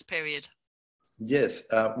long rest period. Yes,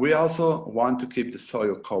 we also want to keep the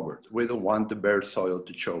soil covered. We don't want the bare soil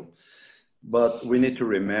to show. But we need to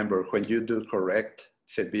remember when you do correct,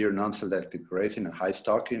 severe non-selective grazing at high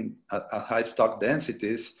stock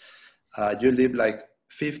densities, you leave like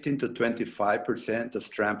 15 to 25% of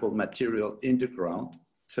trampled material in the ground.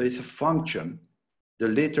 So it's a function. The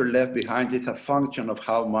litter left behind is a function of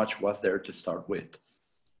how much was there to start with.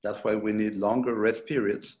 That's why we need longer rest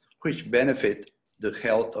periods, which benefit the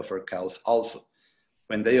health of our cows also.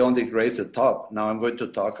 When they only graze the top, now I'm going to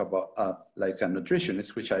talk about like a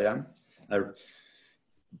nutritionist, which I am, a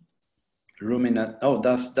ruminant. Oh,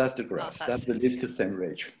 that's the grass. Oh, that's the leaf to stem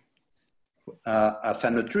ratio. As a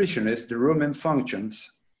nutritionist, the rumen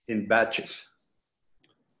functions in batches.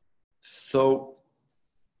 So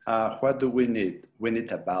what do we need? We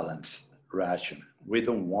need a balanced ration. We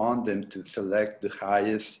don't want them to select the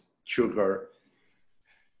highest sugar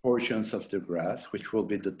portions of the grass, which will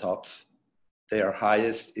be the tops. They are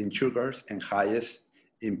highest in sugars and highest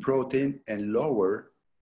in protein and lower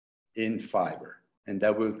in fiber. And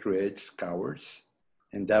that will create scours,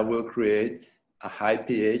 and that will create a high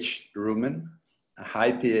pH rumen, a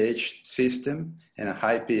high pH system, and a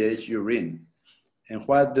high pH urine. And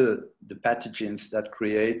what the pathogens that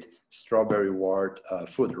create strawberry wart,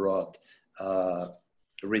 foot rot,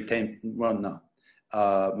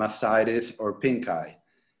 mastitis, or pink eye,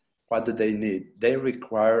 what do they need? They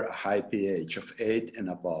require a high pH of 8 and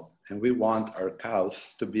above. And we want our cows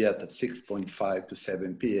to be at a 6.5 to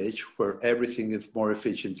 7 pH, where everything is more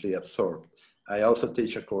efficiently absorbed. I also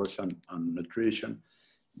teach a course on nutrition,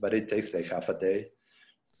 but it takes like half a day.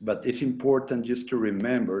 But it's important just to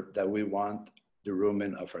remember that we want the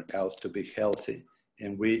rumen of our cows to be healthy,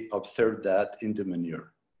 and we observe that in the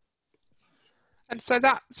manure. And so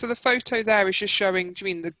the photo there is just showing, do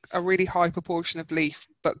you mean a really high proportion of leaf,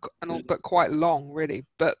 but quite long, really?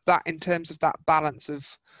 But that, in terms of that balance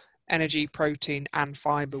of energy, protein, and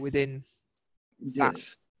fiber within that.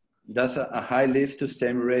 Yes, that's a high leaf to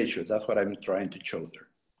stem ratio. That's what I'm trying to show there.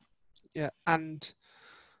 Yeah, and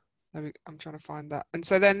I'm trying to find that. And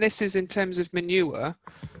so then this is in terms of manure.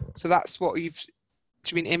 So that's what do you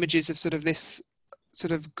mean images of sort of this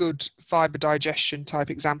sort of good fiber digestion type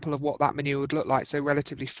example of what that manure would look like? So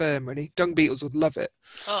relatively firm, really. Dung beetles would love it.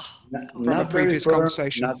 Oh, from a previous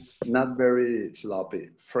conversation. Not very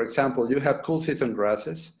sloppy. For example, you have cool season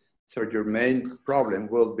grasses. So your main problem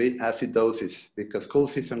will be acidosis, because cool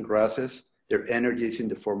season grasses, their energy is in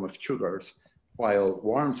the form of sugars, while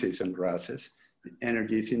warm season grasses, the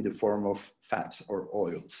energy is in the form of fats or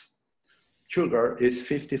oils. Sugar is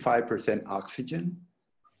 55% oxygen,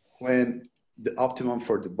 when the optimum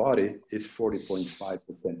for the body is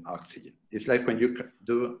 40.5% oxygen. It's like when you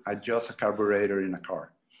do adjust a carburetor in a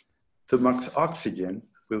car. Too much oxygen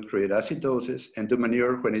will create acidosis, and the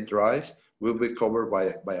manure, when it dries, will be covered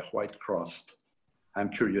by a white crust.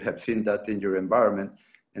 I'm sure you have seen that in your environment,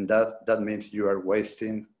 and that means you are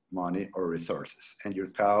wasting money or resources, and your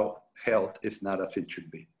cow health is not as it should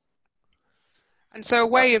be. And so a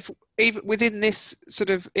way of, even within this sort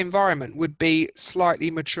of environment, would be slightly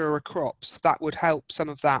maturer crops. That would help some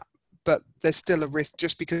of that, but there's still a risk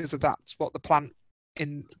just because of that's what the plant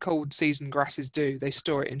in cold season grasses do. They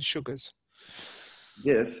store it in sugars.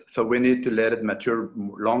 Yes, so we need to let it mature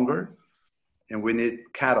longer, and we need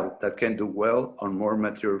cattle that can do well on more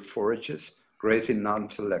mature forages, grazing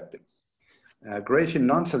non-selective. Grazing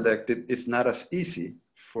non-selective is not as easy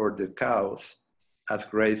for the cows as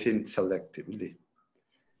grazing selectively.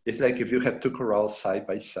 It's like if you have two corrals side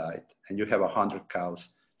by side and you have 100 cows,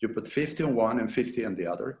 you put 50 on one and 50 on the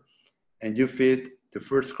other, and you feed the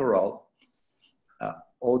first corral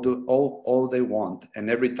all they want, and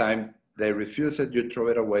every time they refuse it, you throw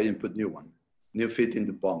it away and put new feed in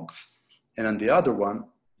the bunks. And on the other one,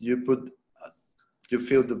 you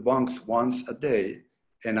fill the bunks once a day,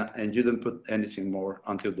 and you don't put anything more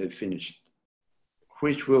until they finish.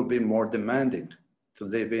 Which will be more demanding to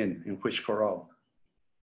live in which corral?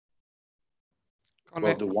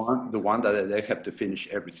 Well, the one that they have to finish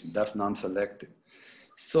everything, that's non-selective.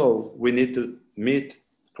 So we need to meet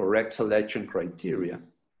correct selection criteria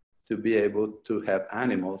to be able to have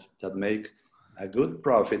animals that make a good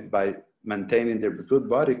profit by maintaining their good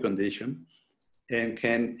body condition and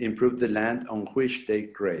can improve the land on which they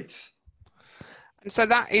graze. And so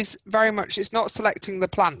that is very much, it's not selecting the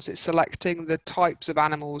plants, it's selecting the types of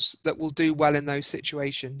animals that will do well in those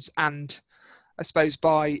situations. And I suppose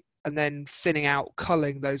and then thinning out,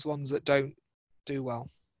 culling those ones that don't do well.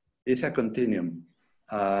 It's a continuum.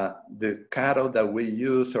 The cattle that we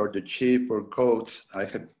use, or the sheep or goats, I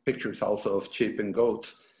have pictures also of sheep and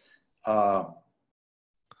goats.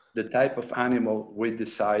 The type of animal we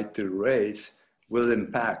decide to raise will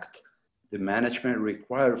impact the management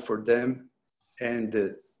required for them and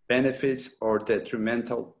the benefits or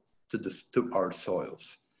detrimental to our soils.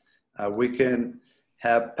 We can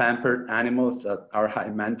have pampered animals that are high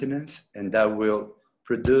maintenance and that will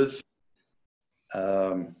produce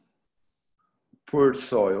poor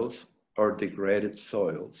soils or degraded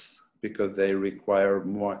soils because they require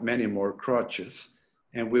many more crutches,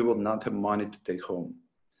 and we will not have money to take home.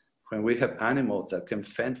 When we have animals that can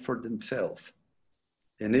fend for themselves,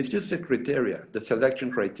 and it's just the criteria, the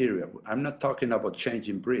selection criteria. I'm not talking about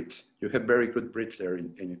changing breeds. You have very good breeds there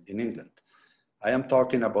in England. I am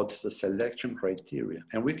talking about the selection criteria.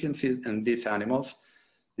 And we can see in these animals,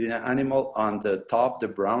 the animal on the top, the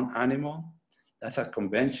brown animal, that's a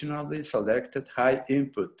conventionally selected high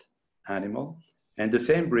input animal. And the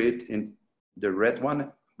same breed in the red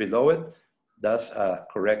one below it, that's a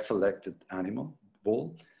correct selected animal,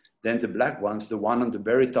 bull. Then the black ones, the one on the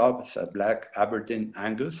very top is a black Aberdeen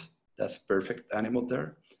Angus. That's perfect animal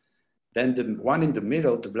there. Then the one in the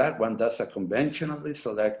middle, the black one, that's a conventionally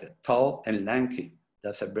selected, tall and lanky.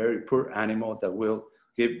 That's a very poor animal that will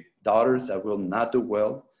give daughters that will not do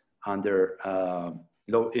well under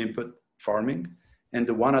low input farming. And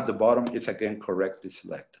the one at the bottom is again correctly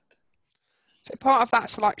selected. So part of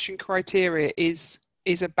that selection criteria is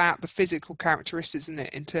about the physical characteristics, isn't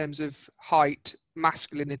it, in terms of height,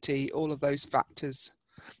 masculinity, all of those factors.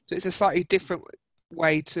 So it's a slightly different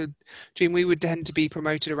way to, Gene, we would tend to be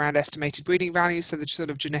promoted around estimated breeding values, so the sort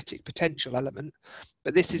of genetic potential element,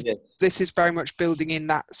 but this is, yes, this is very much building in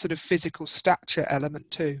that sort of physical stature element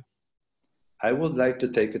too. I would like to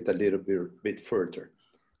take it a little bit further.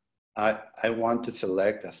 I want to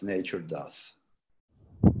select as nature does.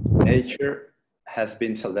 Nature has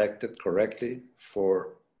been selected correctly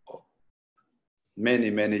for many,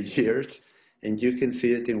 many years, and you can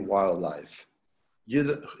see it in wildlife.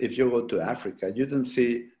 If you go to Africa, you don't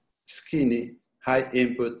see skinny, high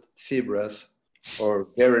input zebras or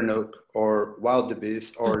gerenuk or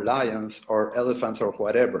wildebeest or lions or elephants or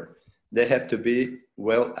whatever. They have to be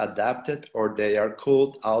well adapted or they are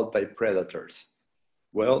culled out by predators.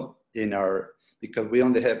 Well, because we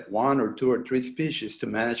only have 1 or 2 or 3 species to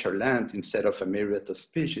manage our land instead of a myriad of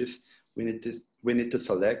species, we need to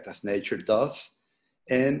select as nature does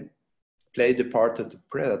and play the part of the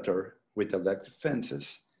predator with electric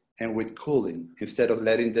fences and with cooling, instead of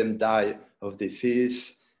letting them die of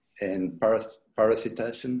disease and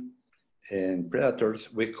parasitism and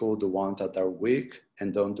predators. We cool the ones that are weak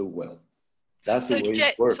and don't do well. That's the way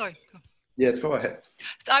it works. Sorry. Yes, go ahead.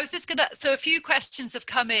 So I was just gonna, so a few questions have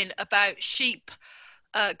come in about sheep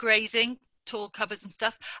grazing, tall covers and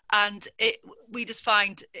stuff, and we just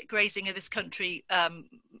find grazing in this country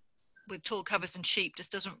with tall covers and sheep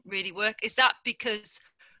just doesn't really work. Is that because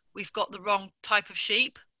we've got the wrong type of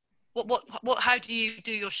sheep? How do you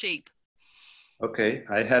do your sheep? Okay,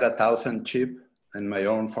 I had 1,000 sheep in my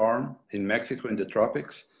own farm in Mexico in the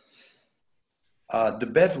tropics. The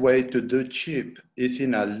best way to do sheep is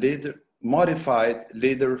in a modified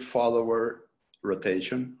leader-follower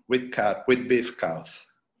rotation with beef cows.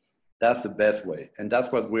 That's the best way, and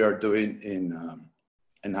that's what we are doing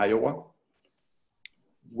in Iowa.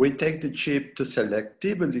 We take the sheep to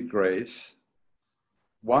selectively graze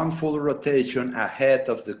 1 full rotation ahead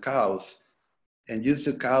of the cows and use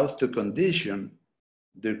the cows to condition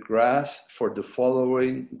the grass for the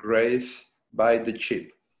following graze by the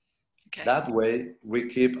sheep. Okay. That way, we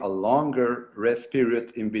keep a longer rest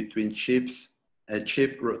period in between sheep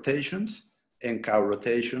rotations and cow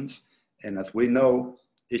rotations. And as we know,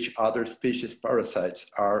 each other species parasites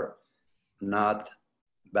are not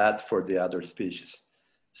bad for the other species.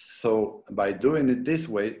 So by doing it this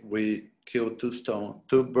way, we kill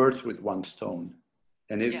 2 birds with 1 stone.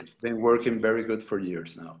 And it's been working very good for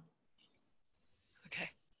years now. Okay,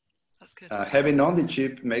 that's good. Having only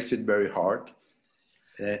sheep makes it very hard.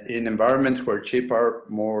 In environments where sheep are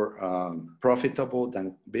more profitable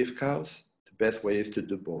than beef cows, the best way is to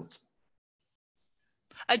do both.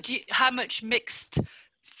 How much mixed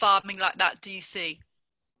farming like that do you see?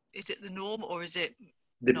 Is it the norm or is it?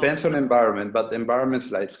 Depends on environment, but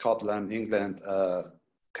environments like Scotland, England,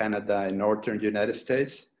 Canada, and Northern United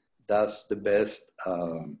States, that's the best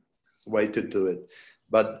way to do it.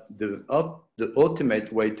 But the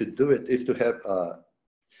ultimate way to do it is to have a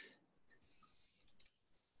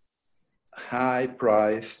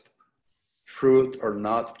high-priced fruit or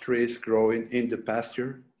nut trees growing in the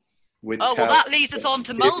pasture. Well, that leads us on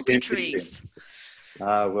to mulberry trees.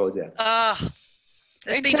 Well, yeah.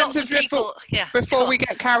 In terms of people, before we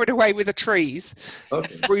get carried away with the trees,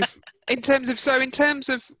 okay. In terms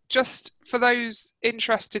of just for those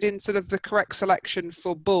interested in sort of the correct selection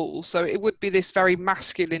for bull, so it would be this very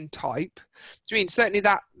masculine type. Do you mean certainly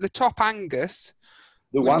that the top Angus?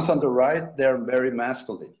 The ones on the right, they're very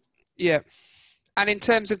masculine. Yeah. And in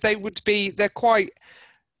terms of they're quite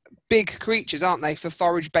big creatures, aren't they, for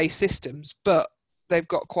forage-based systems? But they've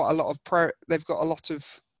got quite a lot of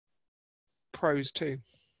pros too.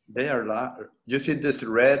 They are. You see this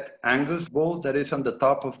red Angus bull that is on the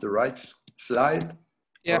top of the right slide?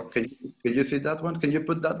 Yeah. Can you see that one? Can you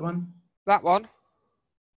put that one? That one?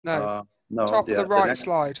 No. No. Top of the right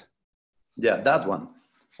slide. Yeah, that one.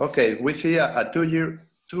 Okay, we see a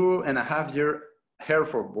 2.5 year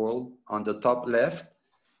Hereford bull on the top left.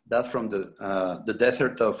 That's from the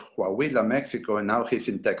desert of Coahuila, Mexico, and now he's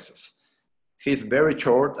in Texas. He's very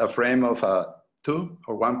short, a frame of 2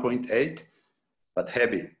 or 1.8, but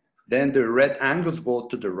heavy. Then the red Angus bull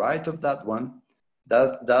to the right of that one,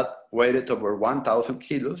 that weighed over 1,000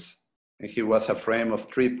 kilos, and he was a frame of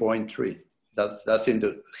 3.3. That's in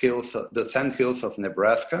the hills, the sand hills of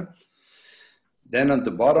Nebraska. Then on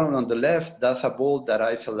the bottom on the left, that's a bull that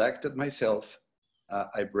I selected myself.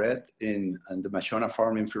 I bred in the Mashona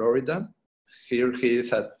farm in Florida. Here he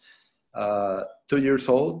is at 2 years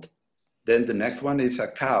old. Then the next one is a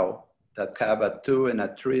cow that calved at 2 and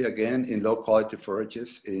at 3 again in low quality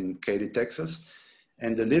forages in Katy, Texas.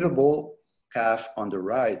 And the little bull calf on the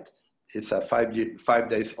right is a 5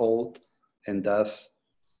 days old, and thus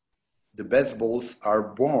the best bulls are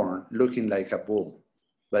born looking like a bull,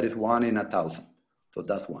 but it's 1 in 1,000. So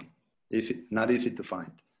that's one. Not easy to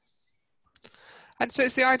find. And so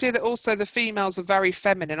it's the idea that also the females are very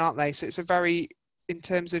feminine, aren't they? So it's a very, in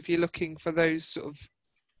terms of you're looking for those sort of.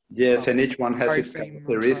 Yes, and each one has its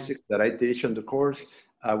characteristics that I teach on the course.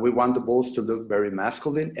 We want the bulls to look very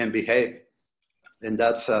masculine and behave. And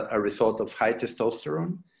that's a result of high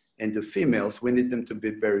testosterone. And the females, we need them to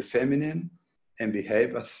be very feminine and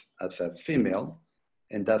behave as a female.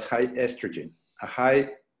 And that's high estrogen. A high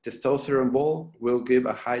testosterone bull will give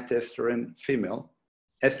a high estrogen female,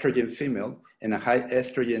 and a high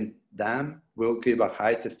estrogen dam will give a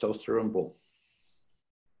high testosterone bull.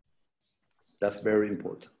 That's very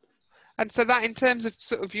important. And so that in terms of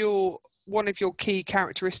sort of one of your key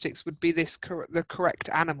characteristics would be the correct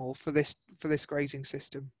animal for this grazing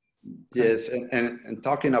system. Okay. Yes, and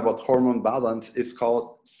talking about hormone balance, it's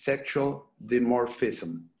called sexual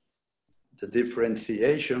dimorphism. The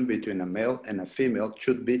differentiation between a male and a female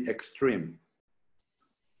should be extreme.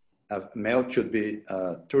 A male should be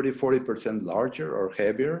 30-40% larger or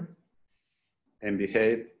heavier and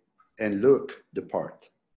behave and look the part.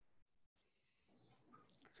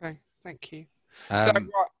 Okay, thank you.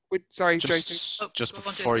 Sorry, Jason. Just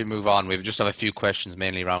before you move on, we just have a few questions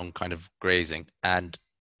mainly around kind of grazing. And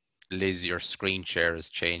Liz, your screen share has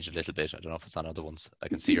changed a little bit. I don't know if it's on other ones. I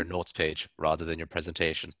can see your notes page rather than your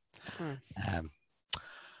presentation.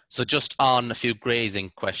 So just on a few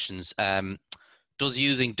grazing questions, does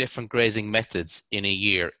using different grazing methods in a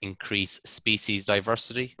year increase species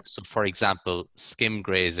diversity? So for example, skim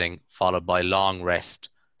grazing followed by long rest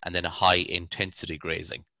and then a high intensity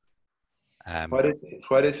grazing.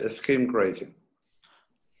 What is a skim grazing?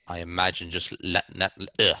 I imagine just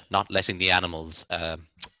not letting the animals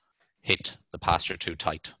hit the pasture too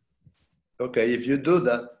tight. Okay, if you do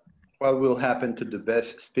that, what will happen to the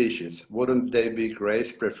best species? Wouldn't they be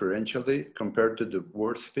grazed preferentially compared to the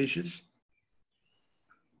worst species?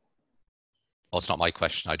 Oh, it's not my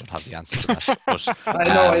question. I don't have the answer to that. But, I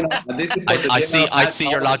know. I see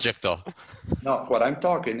your logic, though. No, what I'm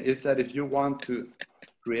talking is that if you want to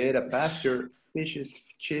create a pasture species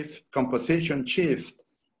composition shift,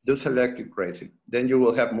 do selective grazing. Then you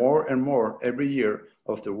will have more and more every year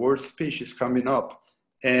of the worst species coming up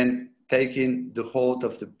and taking the hold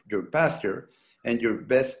of your pasture, and your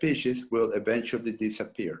best species will eventually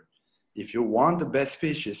disappear. If you want the best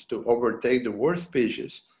species to overtake the worst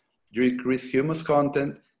species, you increase humus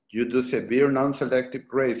content, you do severe non-selective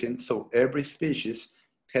grazing, so every species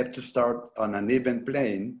have to start on an even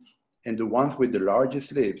plane, and the ones with the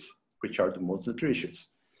largest leaves, which are the most nutritious,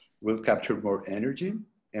 will capture more energy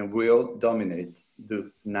and will dominate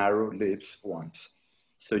the narrow leaves ones.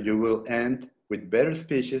 So you will end with better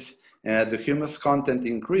species, and as the humus content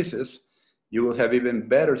increases, you will have even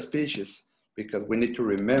better species, because we need to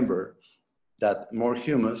remember that more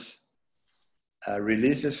humus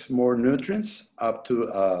releases more nutrients, up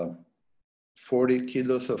to 40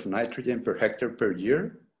 kilos of nitrogen per hectare per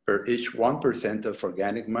year, per each 1% of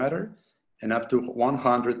organic matter, and up to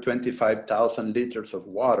 125,000 liters of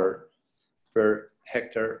water per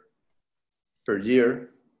hectare per year,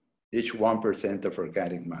 each 1% of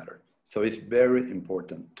organic matter. So it's very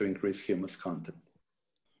important to increase humus content.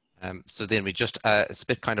 So then we just, it's a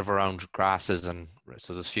bit kind of around grasses, and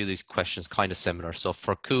so there's a few of these questions kind of similar. So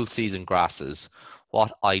for cool season grasses,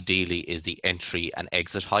 what ideally is the entry and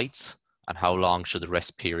exit heights, and how long should the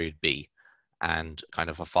rest period be? And kind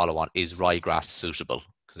of a follow on, is ryegrass suitable?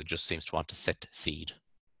 Because it just seems to want to set seed.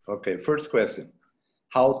 Okay, first question,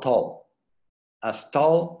 how tall? As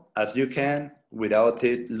tall as you can without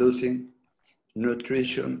it losing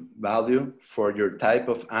nutrition value for your type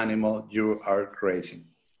of animal you are grazing.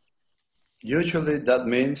 Usually that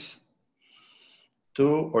means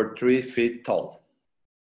 2 or 3 feet tall.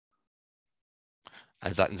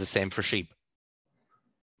 Is that the same for sheep?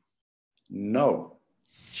 No.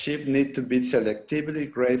 Sheep need to be selectively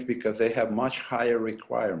grazed because they have much higher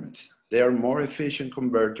requirements. They are more efficient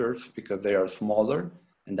converters because they are smaller,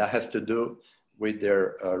 and that has to do with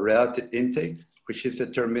their relative intake, which is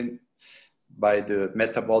determined by the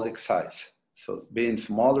metabolic size. So being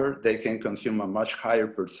smaller, they can consume a much higher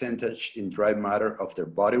percentage in dry matter of their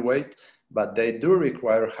body weight, but they do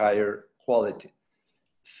require higher quality.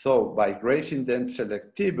 So by grazing them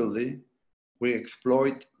selectively, we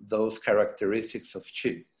exploit those characteristics of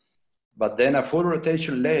sheep. But then a full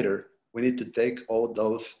rotation later, we need to take all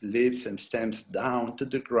those leaves and stems down to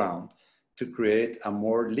the ground to create a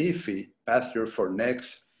more leafy pasture for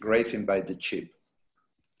next grazing by the sheep.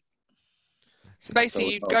 So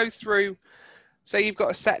basically, you go through, so you've got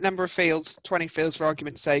a set number of fields, 20 fields for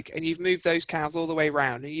argument's sake, and you've moved those cows all the way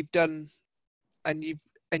around, and you've done, and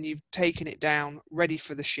you've taken it down ready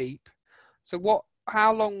for the sheep. So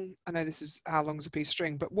how long, I know this is how long is a piece of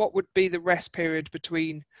string, but what would be the rest period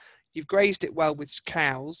between you've grazed it well with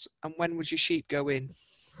cows, and when would your sheep go in?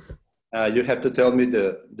 You have to tell me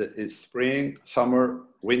it's spring, summer,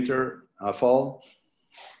 winter, fall.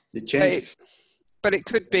 It changes. But it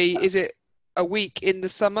could be, is it a week in the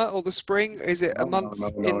summer or the spring? Is it a month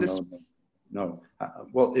in the... No.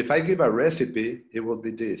 Well, if I give a recipe, it will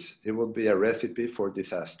be this. It will be a recipe for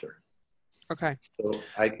disaster. Okay. So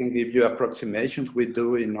I can give you approximations we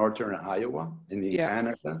do in northern Iowa and in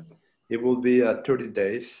Canada. It will be 30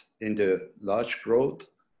 days in the large growth,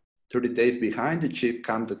 30 days behind the sheep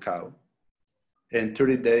come the cow, and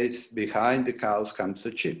 30 days behind the cows comes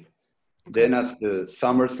the sheep. Okay. Then as the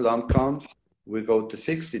summer slump comes, we go to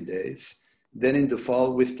 60 days. Then in the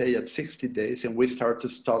fall, we stay at 60 days and we start to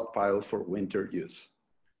stockpile for winter use.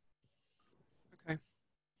 Okay.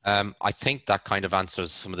 I think that kind of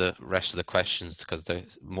answers some of the rest of the questions, because the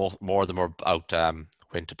more of them are about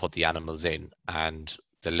when to put the animals in and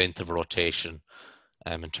the length of rotation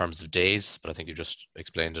in terms of days. But I think you just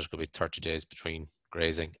explained there's going to be 30 days between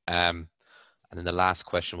grazing. And then the last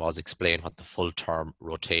question was, explain what the full term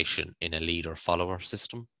rotation in a leader follower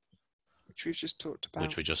system. Which we've just talked about.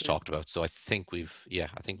 Which we just talked about. So I think we've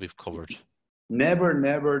covered.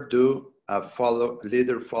 Never do a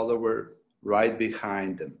leader follower right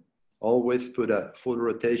behind them. Always put a full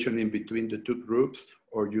rotation in between the two groups,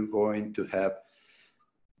 or you're going to have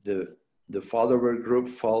the follower group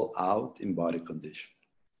fall out in body condition.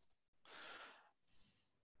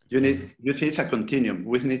 You see, it's a continuum.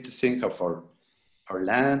 We need to think of our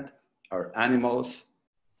land, our animals,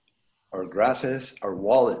 our grasses, our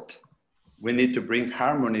wallet. We need to bring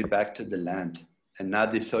harmony back to the land and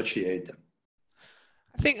not dissociate them.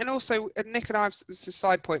 I think, and also Nick and I have, this is a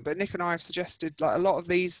side point, but Nick and I have suggested, like, a lot of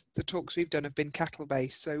the talks we've done have been cattle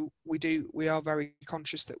based. So we are very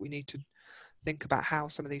conscious that we need to think about how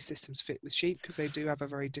some of these systems fit with sheep, because they do have a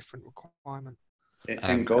very different requirement.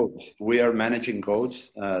 And goats. We are managing goats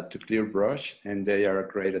to clear brush, and they are a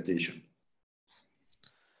great addition.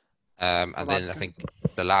 And then I think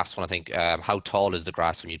the last one, how tall is the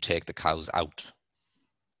grass when you take the cows out?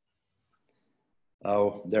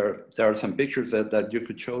 Oh, there are some pictures that you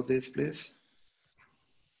could show this, please.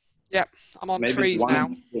 Yeah, I'm on trees now.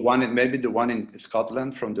 Maybe the one in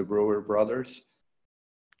Scotland from the Brewer brothers.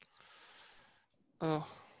 Oh.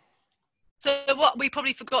 So what we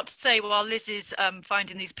probably forgot to say while Liz is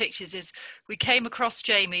finding these pictures is we came across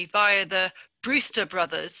Jamie via the Brewster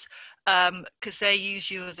brothers, because they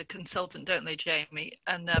use you as a consultant, don't they, Jamie?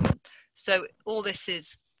 And so all this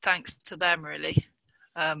is thanks to them, really.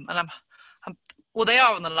 And well, they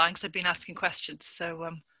are on the line because I've been asking questions. So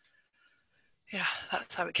yeah,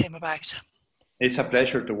 that's how it came about. It's a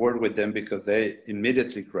pleasure to work with them because they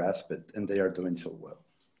immediately grasp it, and they are doing so well.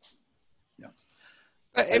 Yeah.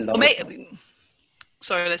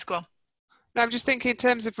 Sorry, let's go on. No, I'm just thinking in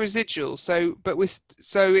terms of residual. So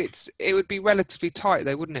it would be relatively tight,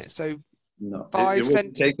 though, wouldn't it? So no, it will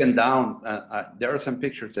be taken down. There are some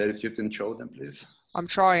pictures there. If you can show them, please. I'm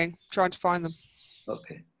trying to find them.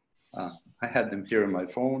 Okay, I had them here on my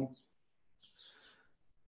phone.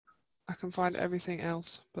 I can find everything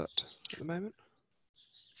else, but at the moment.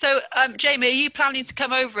 So, Jaime, are you planning to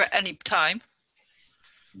come over at any time?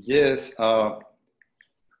 Yes, I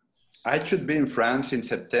should be in France in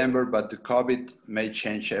September, but the COVID may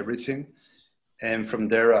change everything. And from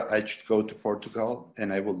there, I should go to Portugal,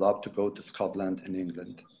 and I would love to go to Scotland and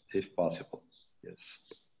England, if possible. Yes.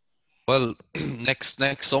 Well, next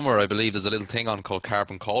summer, I believe there's a little thing on called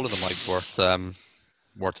carbon cola that might be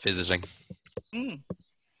worth visiting. Mm.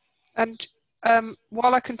 And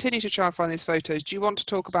while I continue to try and find these photos, do you want to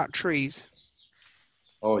talk about trees?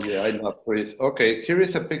 Oh yeah, I love trees. Okay, here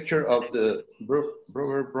is a picture of the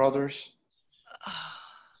Brewer brothers.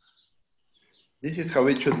 This is how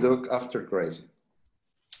it should look after grazing.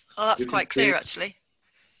 Oh, that's quite clear, actually.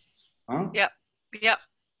 Huh? Yep, yep.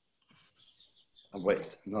 Oh, wait,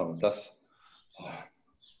 no, that's...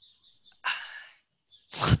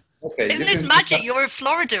 Okay. Isn't this magic? You're in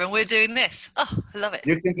Florida and we're doing this. Oh, I love it.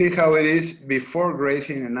 You can see how it is before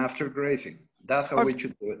grazing and after grazing. That's how we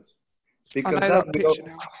should do it. Because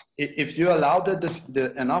if you allow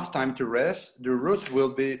enough time to rest, the roots will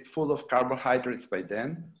be full of carbohydrates by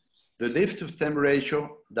then. The leaf to stem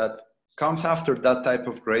ratio that comes after that type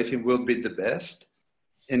of grazing will be the best.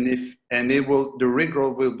 And the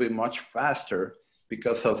regrowth will be much faster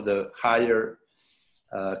because of the higher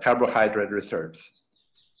carbohydrate reserves.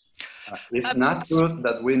 It's not true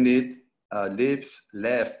that we need leaves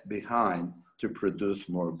left behind to produce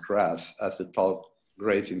more grass, as the tall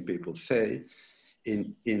grazing people say.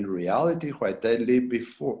 In reality, what they leave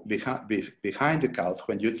behind the cows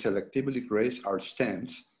when you selectively graze are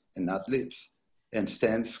stems and not leaves. And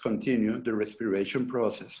stems continue the respiration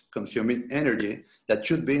process, consuming energy that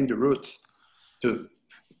should be in the roots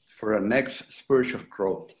for a next spurt of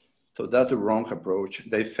growth. So that's the wrong approach.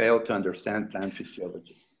 They fail to understand plant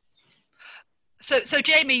physiology. So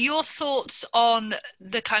Jaime, your thoughts on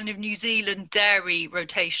the kind of New Zealand dairy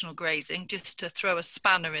rotational grazing, just to throw a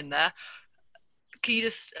spanner in there. Can you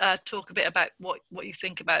just talk a bit about what you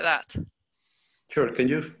think about that? Sure. Can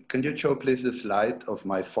you show please the slide of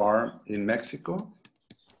my farm in Mexico?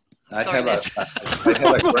 Sorry, I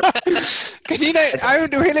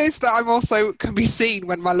realize that I'm also can be seen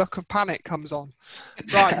when my look of panic comes on.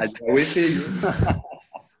 Right. We see you.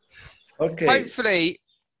 Okay. Hopefully.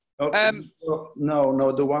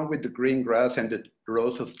 No, the one with the green grass and the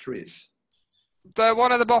rows of trees. The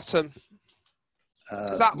one at the bottom.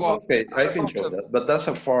 Is that one? Okay, I can show that, but that's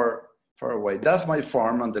a far away. That's my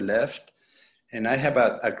farm on the left, and I have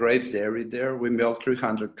a great dairy there. We milk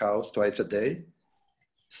 300 cows twice a day.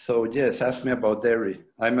 So yes, ask me about dairy.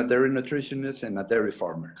 I'm a dairy nutritionist and a dairy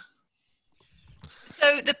farmer.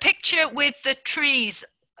 So the picture with the trees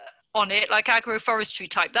on it, like agroforestry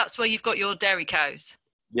type, that's where you've got your dairy cows?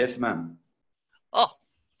 Yes, ma'am. Oh,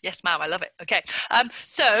 yes, ma'am. I love it. Okay.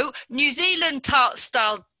 So New Zealand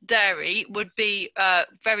style dairy would be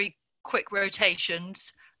very quick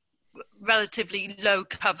rotations, relatively low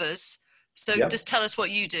covers. So just tell us what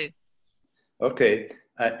you do. Okay.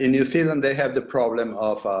 In New Zealand, they have the problem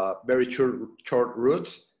of very short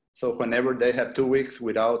roots. So whenever they have 2 weeks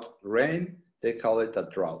without rain, they call it a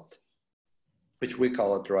drought, which we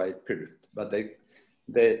call a dry period. But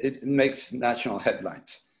it makes national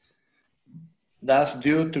headlines. That's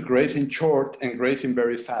due to grazing short and grazing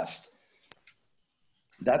very fast.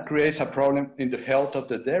 That creates a problem in the health of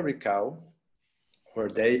the dairy cow, where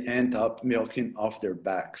they end up milking off their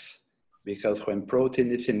backs. Because when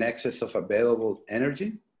protein is in excess of available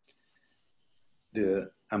energy,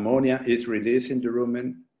 the ammonia is released in the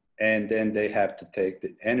rumen, and then they have to take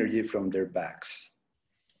the energy from their backs.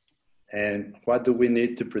 And what do we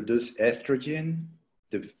need to produce estrogen?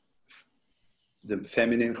 The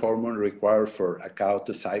feminine hormone required for a cow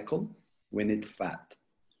to cycle? We need fat.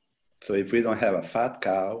 So if we don't have a fat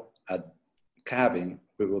cow at calving,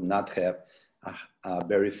 we will not have a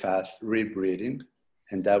very fast rebreeding,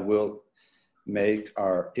 and that will make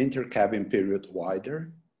our intercalving period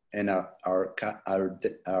wider, and our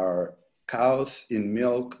cows in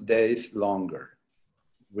milk days longer.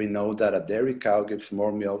 We know that a dairy cow gives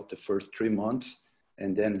more milk the first 3 months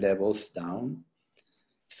and then levels down.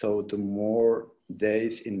 So the more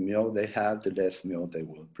days in milk they have, the less milk they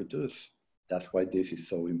will produce. That's why this is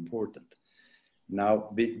so important.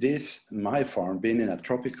 Now, my farm being in a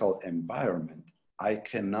tropical environment, I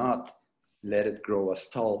cannot let it grow as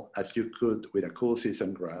tall as you could with a cool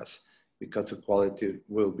season grass, because the quality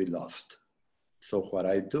will be lost. So what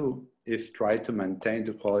I do is try to maintain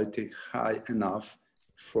the quality high enough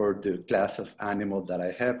for the class of animal that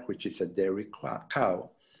I have, which is a dairy cow.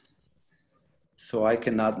 So I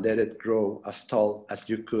cannot let it grow as tall as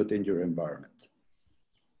you could in your environment.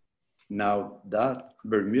 Now that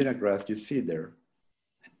Bermuda grass you see there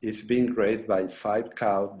is being grazed by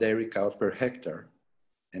 5 dairy cows per hectare,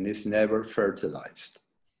 and is never fertilized.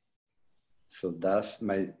 So that's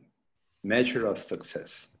my measure of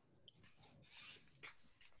success.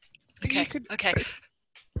 Okay. Okay.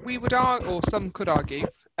 We would argue, or some could argue,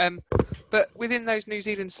 but within those New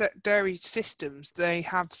Zealand dairy systems, they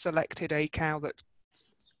have selected a cow that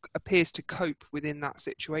appears to cope within that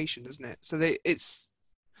situation, doesn't it? So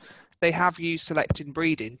they have used selective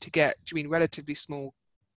breeding to get, relatively small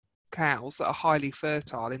cows that are highly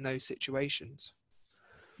fertile in those situations.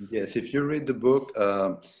 Yes, if you read the book,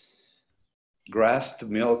 Grass to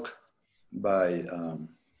Milk by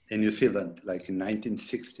in New Zealand, like in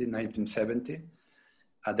 1960, 1970,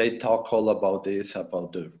 they talk all about this,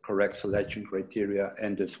 about the correct selection criteria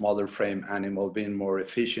and the smaller frame animal being more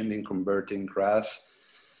efficient in converting grass,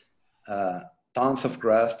 tons of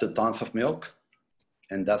grass to tons of milk.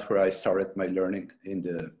 And that's where I started my learning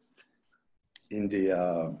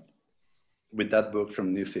with that book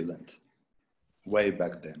from New Zealand, way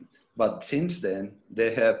back then. But since then,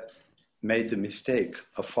 they have made the mistake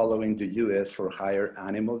of following the US for higher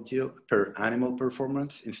animal yield per animal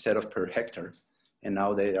performance instead of per hectare. And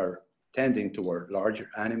now they are tending toward larger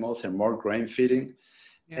animals and more grain feeding.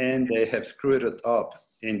 Yeah. And they have screwed it up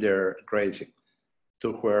in their grazing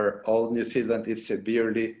to where all New Zealand is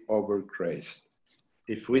severely overgrazed.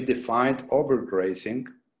 If we defined overgrazing,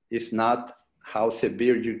 it's not how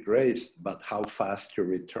severe you graze, but how fast you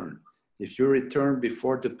return. If you return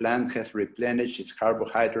before the plant has replenished its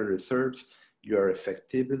carbohydrate reserves, you are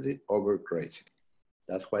effectively overgrazing.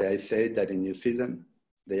 That's why I say that in New Zealand,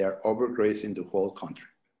 they are overgrazing the whole country.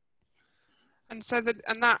 And so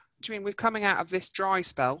we're coming out of this dry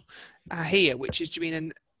spell here, which is,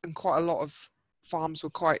 and quite a lot of farms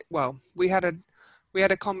were quite, well, we had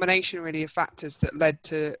a combination really of factors that led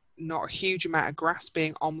to not a huge amount of grass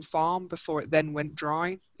being on farm before it then went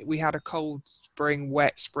dry. We had a cold spring,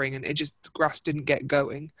 wet spring, and the grass didn't get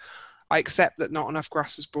going. I accept that not enough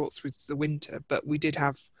grass was brought through the winter, but we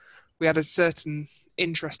had a certain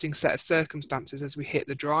interesting set of circumstances as we hit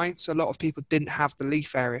the dry. So a lot of people didn't have the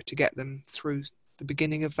leaf area to get them through the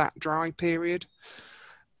beginning of that dry period.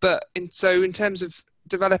 But in terms of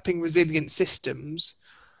developing resilient systems,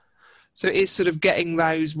 so it is sort of getting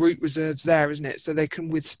those root reserves there, isn't it? So they can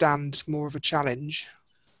withstand more of a challenge.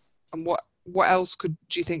 And what else do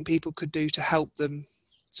you think people could do to help them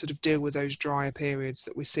sort of deal with those drier periods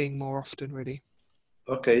that we're seeing more often, really?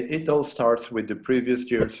 Okay, it all starts with the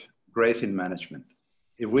previous year's grazing management.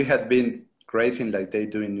 If we had been grazing like they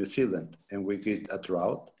do in New Zealand and we get a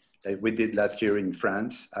drought, like we did last year in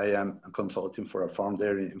France, I am consulting for a farm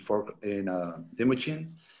there in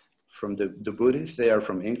Limousin, from the Buddhists. They are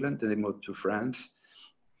from England and they moved to France.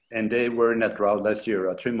 And they were in a drought last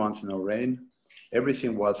year, 3 months no rain.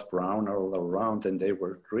 Everything was brown all around and they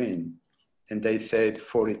were green. And they saved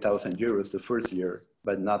 40,000 euros the first year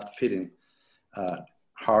by not feeding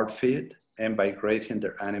hard feed and by grazing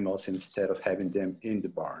their animals instead of having them in the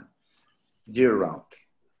barn year round.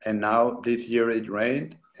 And now this year it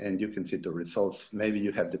rained and you can see the results. Maybe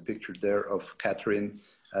you have the picture there of Catherine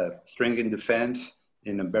stringing the fence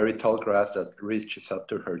in a very tall grass that reaches up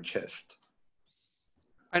to her chest.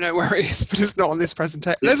 I know where it is, but it's not on this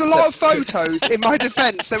presentation. There's a lot of photos. In my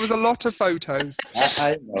defense, there was a lot of photos.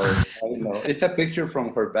 I know. It's a picture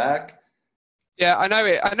from her back. Yeah, I know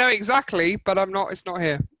it. I know exactly, but it's not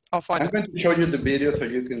here. I'll find it. I'm going to show you the video so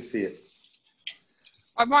you can see it.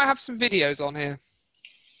 I might have some videos on here.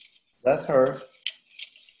 That's her.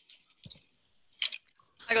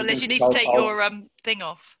 Hang on, Liz, you need to take your thing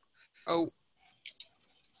off. Oh.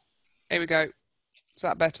 Here we go. Is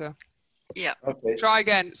that better? Yeah. Okay. Try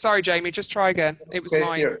again. Sorry, Jamie. Just try again. It was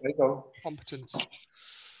my competence.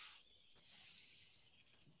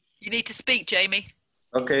 You need to speak, Jamie.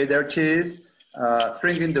 Okay, there she is,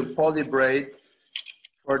 stringing the poly braid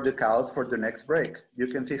for the cows for the next break. You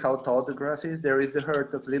can see how tall the grass is. There is the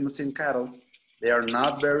herd of Limousin cattle. They are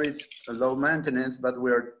not very low maintenance, but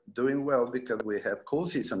we are doing well because we have cool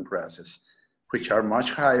season grasses, which are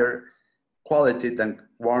much higher quality than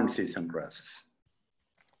warm season grasses.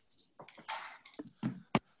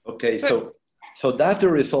 Okay, so that's the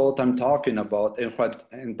result I'm talking about,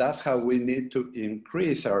 and that's how we need to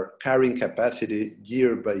increase our carrying capacity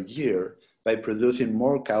year by year by producing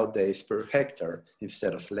more cow days per hectare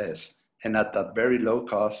instead of less, and at a very low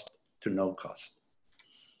cost to no cost.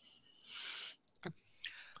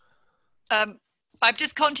 I'm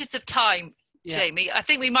just conscious of time, Jamie. I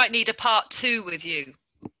think we might need a part 2 with you.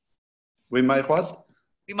 We might what?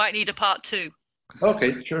 We might need a part 2.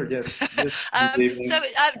 Okay, sure, yes.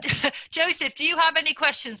 Joseph, do you have any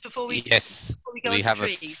questions before we go we into have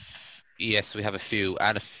trees? Yes, we have a few,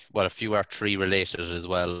 and a few are tree related as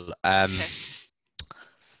well.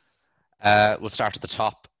 We'll start at the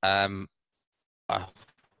top.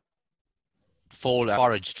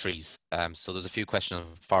 Forage trees. So there's a few questions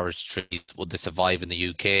on forage trees. Would they survive in the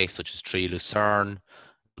UK, such as tree lucerne,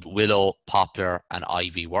 willow, poplar, and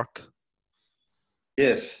ivy work?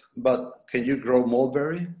 Yes, but can you grow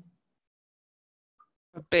mulberry?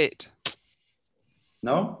 A bit.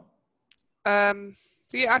 No?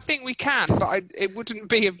 Yeah, I think we can, but it wouldn't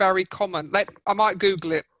be a very common. I might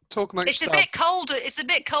Google it. Talk amongst It's yourselves. a bit colder. It's a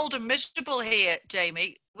bit cold and miserable here,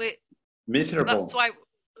 Jamie. Miserable. That's why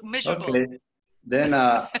miserable. Okay. Then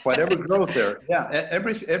whatever grows there.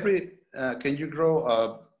 Yeah, can you grow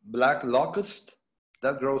a black locust?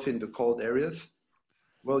 That grows in the cold areas.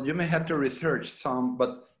 Well, you may have to research some,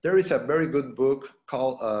 but there is a very good book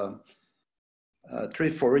called Tree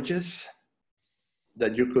Forages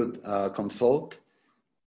that you could consult.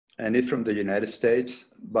 And it's from the United States,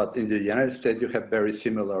 but in the United States, you have very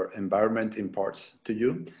similar environment in parts to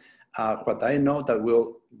you. What I know that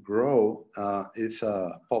will grow is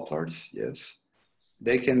poplars, yes.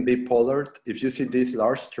 They can be pollard. If you see this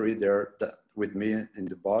large tree there with me in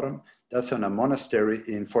the bottom, that's on a monastery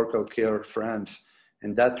in Fort Calcaire, France.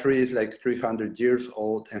 And that tree is like 300 years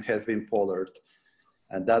old and has been pollard.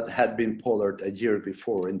 And that had been pollard a year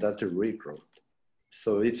before, and that's a regrowth.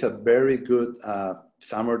 So it's a very good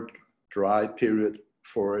summer dry period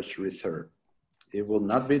forest reserve. It will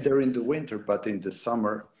not be there in the winter, but in the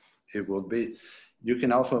summer it will be. You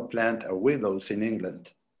can also plant willows in England,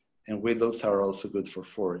 and willows are also good for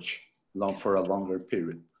forage for a longer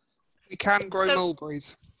period. We can grow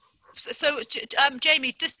mulberries. So,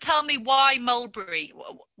 Jamie, just tell me why mulberry?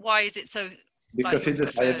 Why is it so? Because it's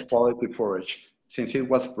the highest quality forage. Since it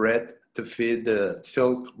was bred to feed the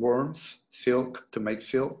silkworms, to make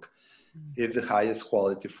silk, is the highest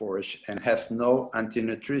quality forage and has no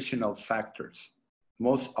anti-nutritional factors.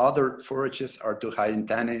 Most other forages are too high in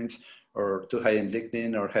tannins or too high in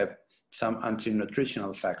lignin or have some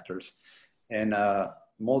anti-nutritional factors, and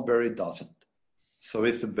mulberry doesn't. So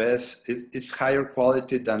it's the best. It's higher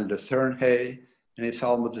quality than lucerne hay, and it's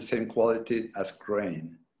almost the same quality as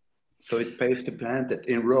grain. So it pays to plant it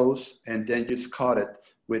in rows, and then just cut it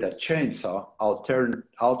with a chainsaw,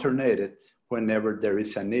 alternate it whenever there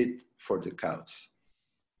is a need for the cows.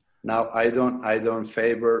 Now, I don't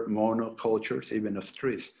favor monocultures, even of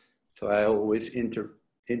trees. So I always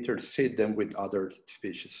interseed them with other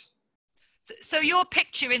species. So your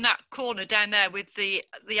picture in that corner down there with the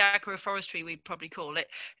agroforestry, we'd probably call it,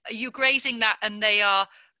 are you grazing that and they are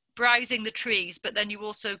browsing the trees, but then you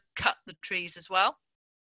also cut the trees as well?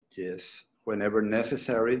 Yes, whenever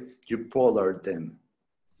necessary, you pollard them.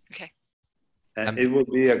 Okay. And it will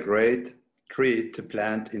be a great tree to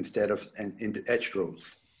plant instead of in the edge rows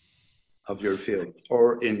of your field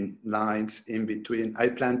or in lines in between. I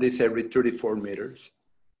plant this every 34 meters,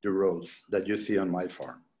 the rows that you see on my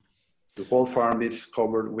farm. The whole farm is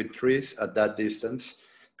covered with trees at that distance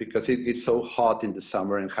because it gets so hot in the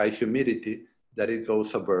summer and high humidity that it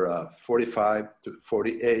goes over 45 to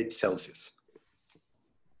 48 Celsius.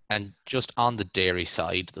 And just on the dairy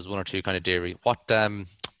side, there's one or two kind of dairy. What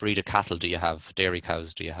breed of cattle do you have? Dairy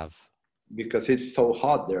cows do you have? Because it's so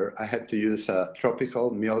hot there, I had to use a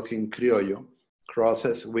tropical milking criollo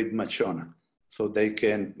crosses with machona, so they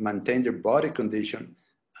can maintain their body condition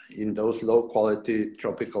in those low quality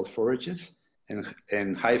tropical forages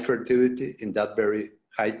and high fertility in that very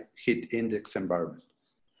high heat index environment.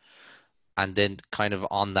 And then kind of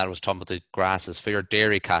on that, I was talking about the grasses. For your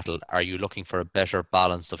dairy cattle, are you looking for a better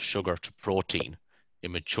balance of sugar to protein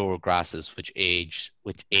in mature grasses, which aids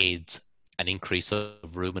an increase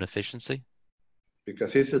of rumen efficiency?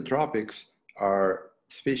 Because it's the tropics, our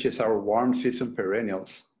species are warm season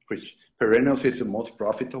perennials, which perennials is the most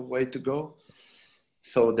profitable way to go.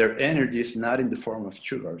 So their energy is not in the form of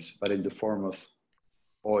sugars, but in the form of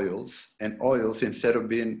oils. And oils, instead of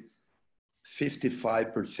being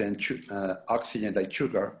 55% oxygen like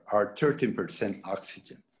sugar, are 13%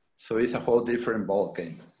 oxygen. So it's a whole different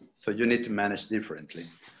ballgame. So you need to manage differently.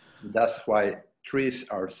 That's why trees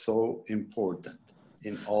are so important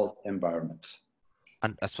in all environments.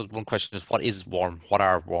 And I suppose one question is, what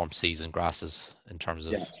are warm season grasses in terms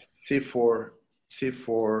of? Yeah, C4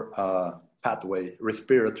 pathway,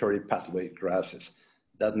 respiratory pathway grasses.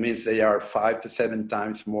 That means they are 5 to 7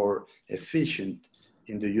 times more efficient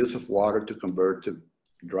in the use of water to convert to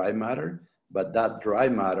dry matter, but that dry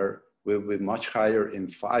matter will be much higher in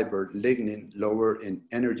fiber, lignin, lower in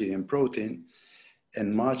energy and protein,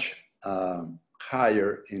 and much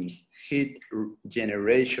higher in heat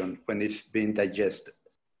generation when it's being digested.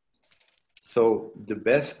 So the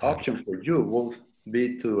best option for you will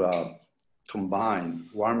be to combine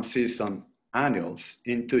warm season annuals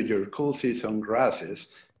into your cool season grasses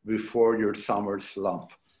before your summer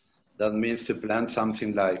slump. That means to plant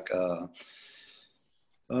something like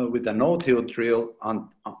with a no-till drill on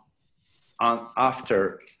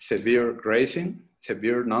after severe grazing,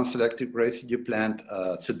 severe non-selective grazing, you plant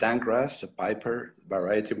Sudan grass, a Piper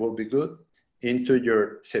variety will be good, into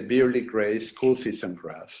your severely grazed cool season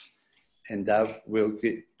grass. And that will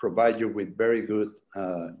provide you with very good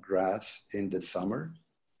grass in the summer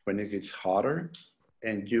when it gets hotter.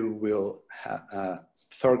 And you will have,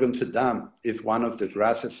 sorghum Sudan is one of the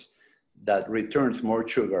grasses that returns more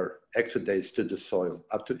sugar exudates to the soil.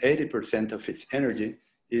 Up to 80% of its energy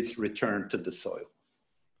is returned to the soil.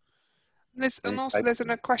 There's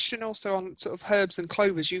a question also on sort of herbs and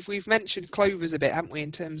clovers. We've mentioned clovers a bit, haven't we,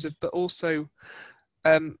 in terms of, but also,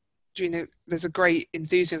 do you know, there's a great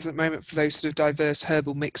enthusiasm at the moment for those sort of diverse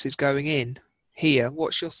herbal mixes going in here.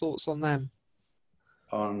 What's your thoughts on them?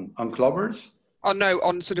 On clovers? Oh no,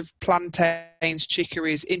 on sort of plantains,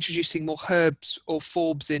 chicories, introducing more herbs or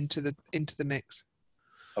forbs into the mix.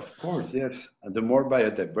 Of course, yes. And the more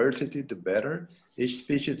biodiversity, the better. Each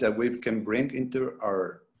species that we can bring into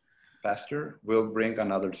our pasture will bring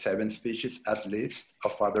another 7 species at least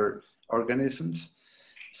of other organisms.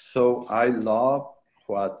 So I love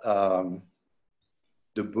what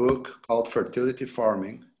the book called Fertility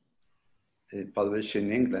Farming, it published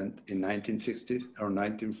in England in 1960 or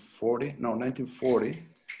 1940,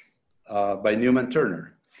 by Newman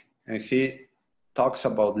Turner. And he talks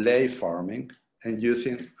about ley farming and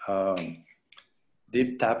using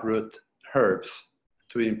deep taproot herbs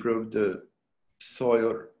to improve the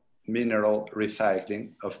soil mineral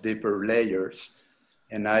recycling of deeper layers.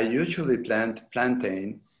 And I usually plant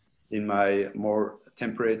plantain in my more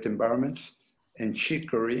temperate environments, and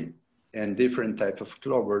chicory and different types of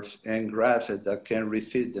clovers and grasses that can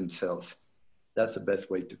reseed themselves. That's the best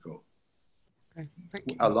way to go. Okay, thank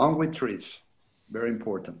you. Along with trees, very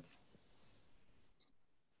important.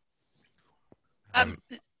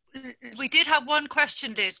 We did have one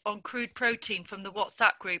question, Liz, on crude protein from the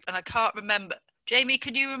WhatsApp group, and I can't remember. Jamie,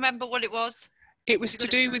 can you remember what it was? It was to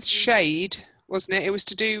do with shade, wasn't it? It was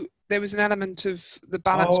to do, there was an element of the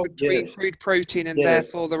balance between crude protein and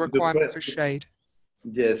therefore the requirement for shade.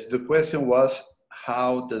 Yes, the question was,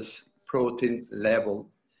 how does protein level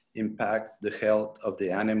impact the health of the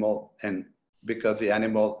animal? And because the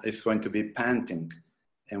animal is going to be panting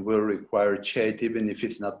and will require shade even if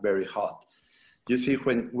it's not very hot. You see,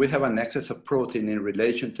 when we have an excess of protein in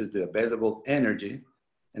relation to the available energy,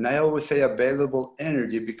 and I always say available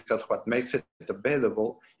energy because what makes it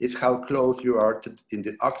available is how close you are to, in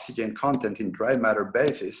the oxygen content in dry matter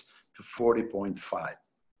basis, to 40.5.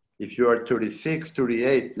 If you are 36,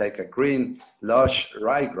 38, like a green, lush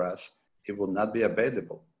ryegrass, it will not be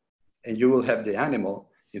available. And you will have the animal,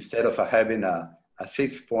 instead of having a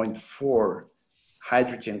 6.4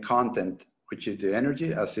 hydrogen content, which is the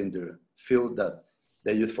energy, as in the fuel that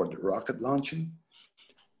they use for the rocket launching,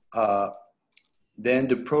 then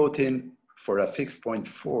the protein for a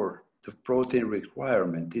 6.4, the protein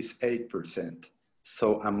requirement is 8%.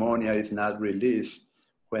 So ammonia is not released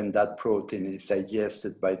when that protein is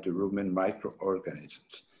digested by the rumen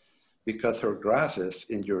microorganisms. Because our grasses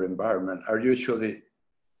in your environment are usually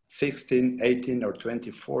 16, 18, or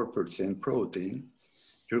 24% protein,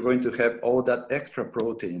 you're going to have all that extra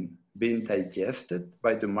protein being digested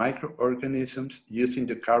by the microorganisms using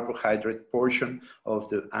the carbohydrate portion of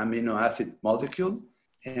the amino acid molecule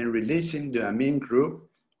and releasing the amine group,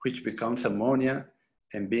 which becomes ammonia,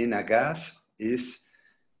 and being a gas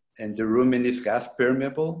and the rumen is gas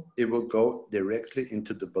permeable, it will go directly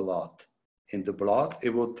into the blood. In the blood,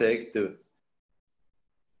 it will take the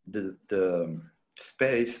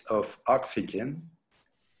space of oxygen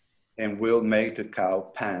and will make the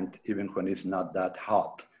cow pant even when it's not that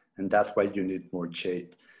hot. And that's why you need more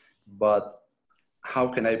shade. But how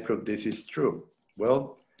can I prove this is true?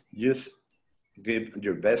 Well, just give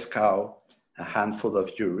your best cow a handful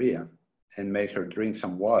of urea and make her drink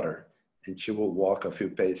some water, and she will walk a few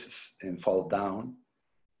paces and fall down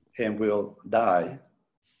and will die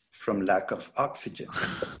from lack of oxygen.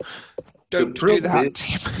 Don't do that.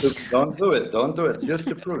 Don't do it, just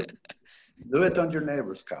to prove it. Do it on your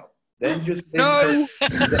neighbor's cow. Then you take, No.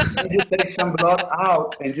 then you take some blood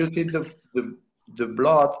out and you see the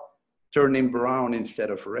blood turning brown instead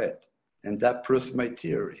of red. And that proves my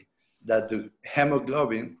theory, that the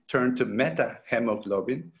hemoglobin turned to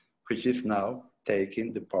metahemoglobin, which is now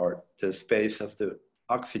taking the space of the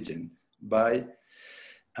oxygen by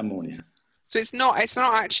ammonia. So it's not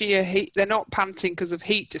actually a heat. They're not panting because of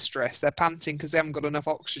heat distress. They're panting because they haven't got enough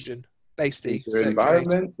oxygen, basically. In their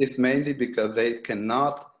environment, it's mainly because they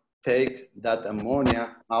cannot take that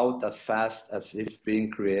ammonia out as fast as it's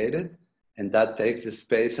being created, and that takes the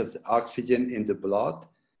space of the oxygen in the blood.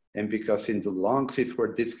 And because in the lungs is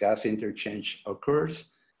where this gas interchange occurs,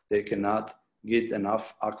 they cannot get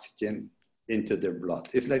enough oxygen into their blood.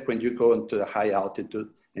 It's like when you go into a high altitude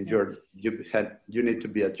and you need to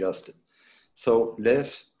be adjusted. So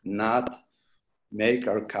let's not make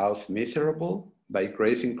our cows miserable by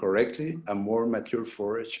grazing correctly a more mature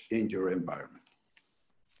forage in your environment.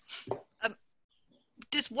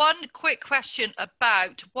 Just one quick question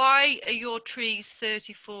about why are your trees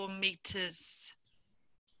 34 meters?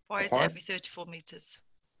 Why is it every 34 meters?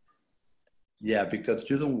 Yeah, because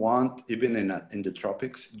you don't want, even in the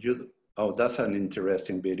tropics, oh, that's an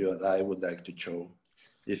interesting video that I would like to show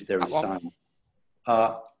if there is time.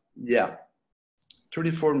 Yeah,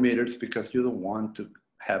 34 meters because you don't want to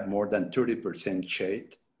have more than 30%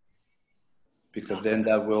 shade, because then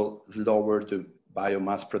that will lower the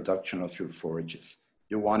biomass production of your forages.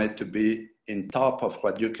 You want it to be in top of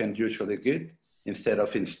what you can usually get instead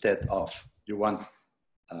of. You want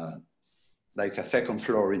like a second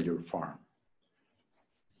floor in your farm.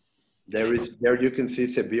 There you can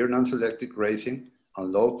see severe non-selective grazing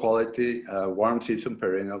on low quality warm season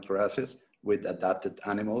perennial grasses with adapted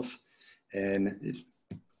animals. And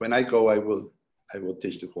when I go, I will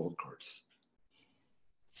teach the whole course.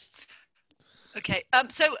 Okay,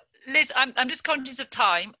 so Liz, I'm just conscious of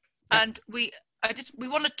time, and we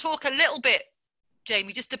want to talk a little bit,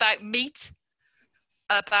 Jamie, just about meat,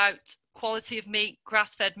 about quality of meat,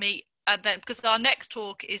 grass-fed meat, and then because our next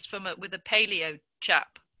talk is with a paleo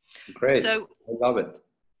chap. Great, so I love it.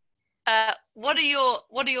 What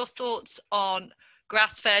are your thoughts on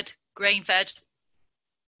grass-fed, grain-fed?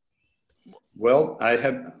 Well, I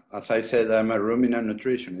have, as I said, I'm a ruminant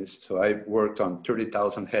nutritionist, so I worked on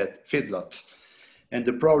 30,000 head feedlots. And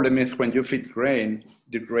the problem is when you feed grain,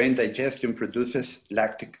 the grain digestion produces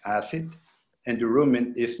lactic acid, and the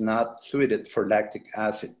rumen is not suited for lactic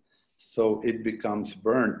acid, so it becomes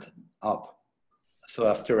burnt up. So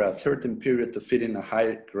after a certain period of feeding a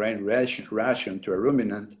high grain ration to a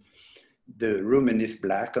ruminant, the rumen is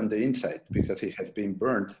black on the inside because it has been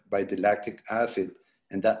burnt by the lactic acid,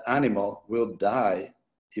 and that animal will die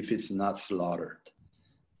if it's not slaughtered.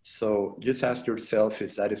 So just ask yourself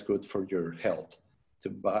if that is good for your health,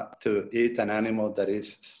 to eat an animal that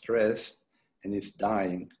is stressed and is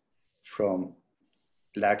dying from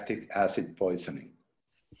lactic acid poisoning.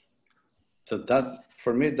 So that,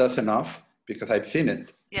 for me, that's enough, because I've seen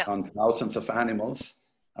it on thousands of animals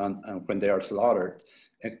and when they are slaughtered.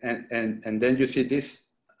 And then you see these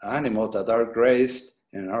animals that are grazed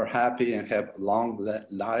and are happy and have long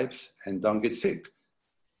lives and don't get sick.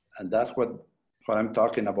 And that's what I'm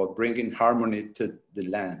talking about, bringing harmony to the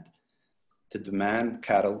land, to the man,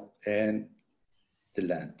 cattle, and the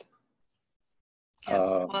land.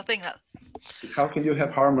 Well, I think that. How can you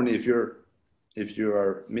have harmony if you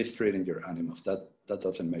are mistreating your animals? That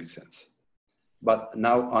doesn't make sense. But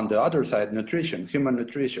now on the other side, nutrition, human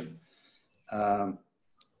nutrition.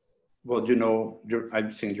 Well, you know, I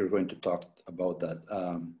think you're going to talk about that.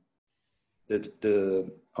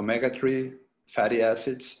 The omega-3 fatty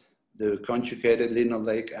acids, the conjugated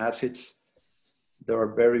linoleic acids, they are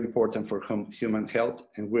very important for human health.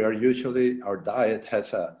 And our diet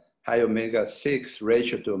has a high omega-6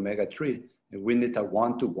 ratio to omega-3. And we need a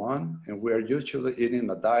 1-to-1, and we are usually eating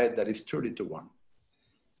a diet that is 30-to-1.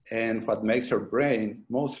 And what makes our brain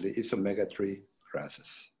mostly is omega-3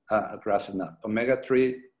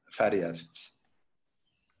 omega-3 fatty acids.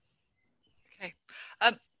 Okay.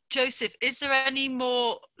 Joseph, is there any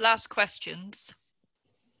more last questions?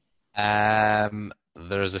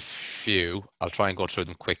 There's a few. I'll try and go through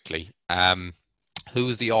them quickly.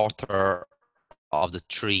 Who's the author of The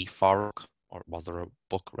Tree Fork, or was there a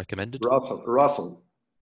book recommended? Russell, Russell.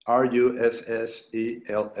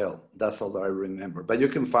 That's all I remember. But you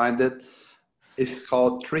can find it. It's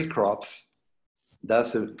called Tree Crops.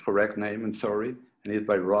 That's the correct name, I'm sorry. And it's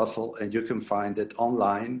by Russell, and you can find it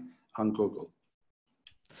online on Google.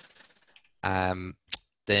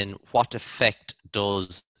 Then what effect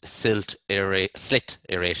does slit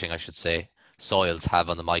aerating, I should say, soils have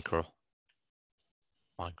on the micro?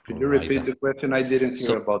 Could you repeat the question? I didn't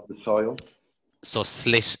hear about the soil. So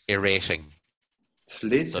slit aerating.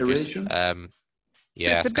 Slit aeration?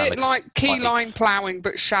 Yeah. So it's a bit like key line ploughing,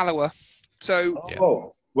 but shallower.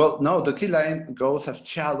 So. Well, no, the key line goes as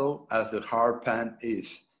shallow as the hard pan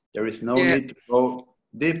is. There is no need to go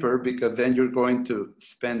deeper, because then you're going to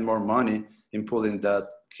spend more money in pulling that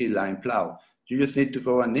key line plow. You just need to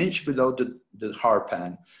go an inch below the hard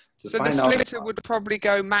pan. So the slitter would probably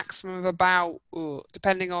go maximum of about,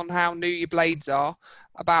 depending on how new your blades are,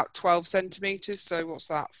 about 12 centimeters. So what's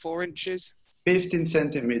that, 4 inches? 15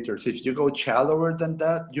 centimeters. If you go shallower than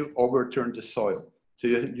that, you overturn the soil. So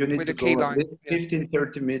you need to go at least 15,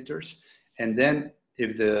 30 meters. And then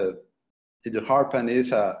if the hard pan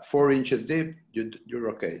is 4 inches deep, you're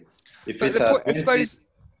okay. I suppose,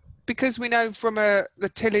 because we know from the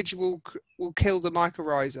tillage will kill the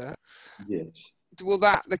mycorrhiza. Yes. Will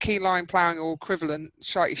that, the key line ploughing or equivalent,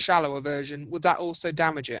 slightly shallower version, would that also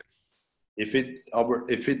damage it? If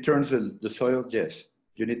it turns the soil, yes.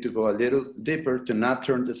 You need to go a little deeper to not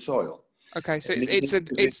turn the soil. Okay, so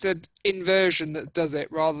it's an inversion that does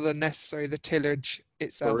it rather than necessarily the tillage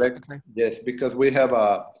itself. Correct. Okay. Yes, because we have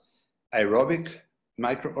aerobic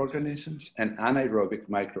microorganisms and anaerobic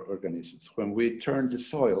microorganisms. When we turn the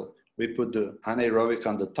soil, we put the anaerobic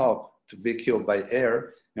on the top to be killed by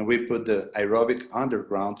air, and we put the aerobic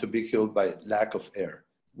underground to be killed by lack of air.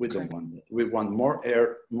 We don't want that. We want more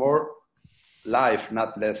air, more life,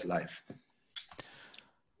 not less life.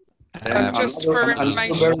 And just for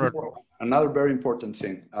information, another very important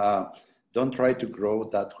thing, don't try to grow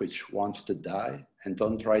that which wants to die, and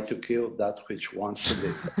don't try to kill that which wants to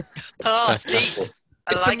live. Oh, deep.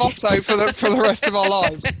 It's a motto for the rest of our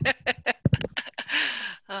lives.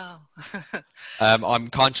 Oh. I'm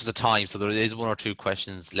conscious of time, so there is 1 or 2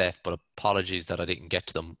 questions left, but apologies that I didn't get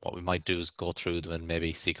to them. What we might do is go through them and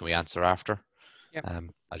maybe see can we answer after. Yep.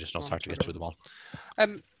 I just don't start to get through them all.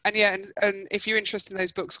 And if you're interested in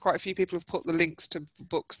those books, quite a few people have put the links to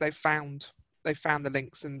books they've found. They found the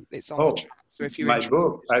links and it's on the chat. So if you're interested,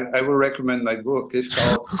 book, I will recommend my book. It's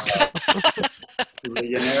called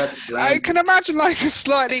Regenerative. I can imagine like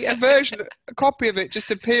a copy of it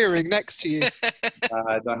just appearing next to you.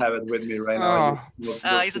 I don't have it with me right now.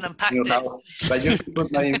 He's an unpacked it. But you can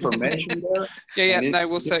put my information there. Yeah,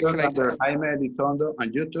 we'll circulate under Jaime Elizondo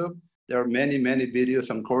on YouTube. There are many, many videos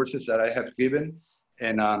and courses that I have given,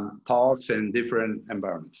 and on talks in different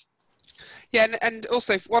environments. Yeah, and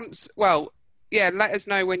also let us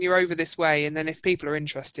know when you're over this way, and then if people are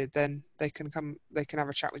interested, then they can have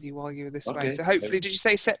a chat with you while you're this way. So hopefully, did you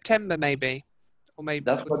say September maybe? Or maybe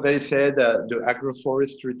that's what they said, the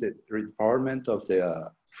agroforestry department of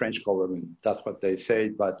the French government. That's what they say,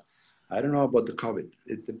 but I don't know about the COVID.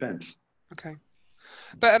 It depends. Okay.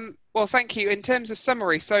 But well, thank you. In terms of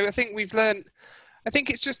summary, so I think we've learned. I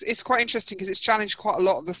think it's quite interesting because it's challenged quite a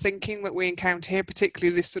lot of the thinking that we encounter here,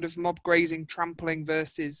 particularly this sort of mob grazing, trampling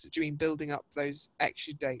versus building up those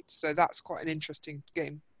exudates. So that's quite an interesting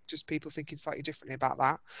game. Just people thinking slightly differently about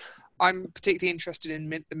that. I'm particularly interested in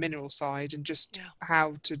the mineral side and just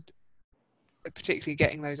how to, particularly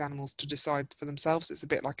getting those animals to decide for themselves. It's a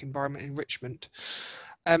bit like environment enrichment.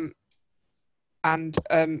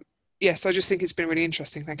 Yes, I just think it's been really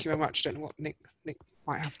interesting. Thank you very much. Don't know what Nick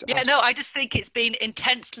might have to add. No, I just think it's been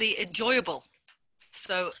intensely enjoyable.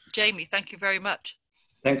 So, Jamie, thank you very much.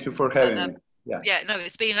 Thank you for having me.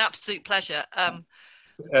 It's been an absolute pleasure.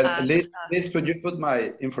 Liz, could you put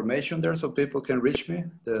my information there so people can reach me?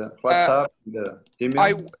 The WhatsApp, the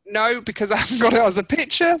email? No, because I haven't got it as a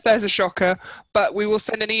picture. There's a shocker. But we will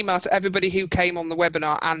send an email to everybody who came on the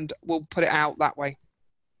webinar, and we'll put it out that way.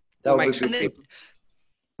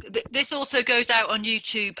 This also goes out on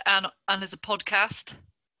YouTube and as a podcast.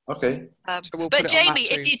 Okay. So but Jamie,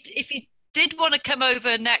 if you did want to come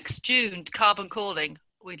over next June to Carbon Calling,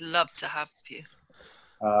 we'd love to have you.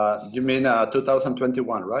 You mean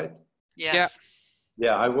 2021, right? Yes.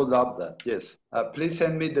 Yeah, I would love that. Yes. Please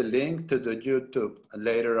send me the link to the YouTube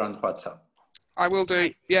later on WhatsApp. I will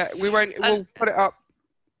do. Yeah, we'll put it up.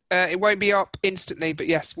 It won't be up instantly, but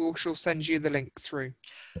yes, we'll send you the link through.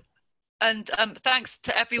 And thanks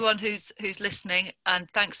to everyone who's listening, and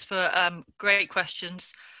thanks for great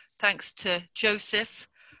questions. Thanks to Joseph,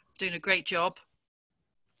 doing a great job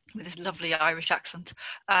with his lovely Irish accent.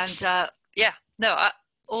 And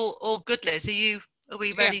all good, Liz. Are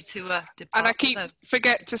we ready to depart? And I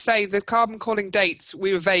forget to say the Carbon Calling dates,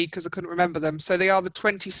 we were vague because I couldn't remember them. So they are the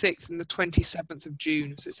 26th and the 27th of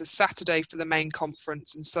June. So it's a Saturday for the main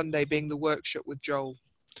conference and Sunday being the workshop with Joel.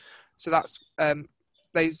 So that's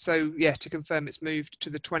to confirm, it's moved to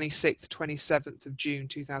the 26th, 27th of June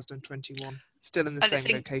 2021. Still in the same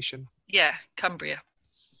location. Yeah, Cumbria.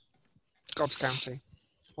 God's County.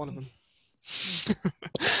 One of them.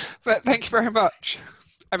 But thank you very much,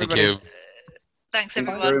 everybody. Thank you. Thanks,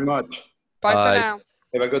 everyone. Thank you very much. Bye for now.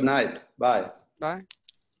 Have a good night. Bye. Bye.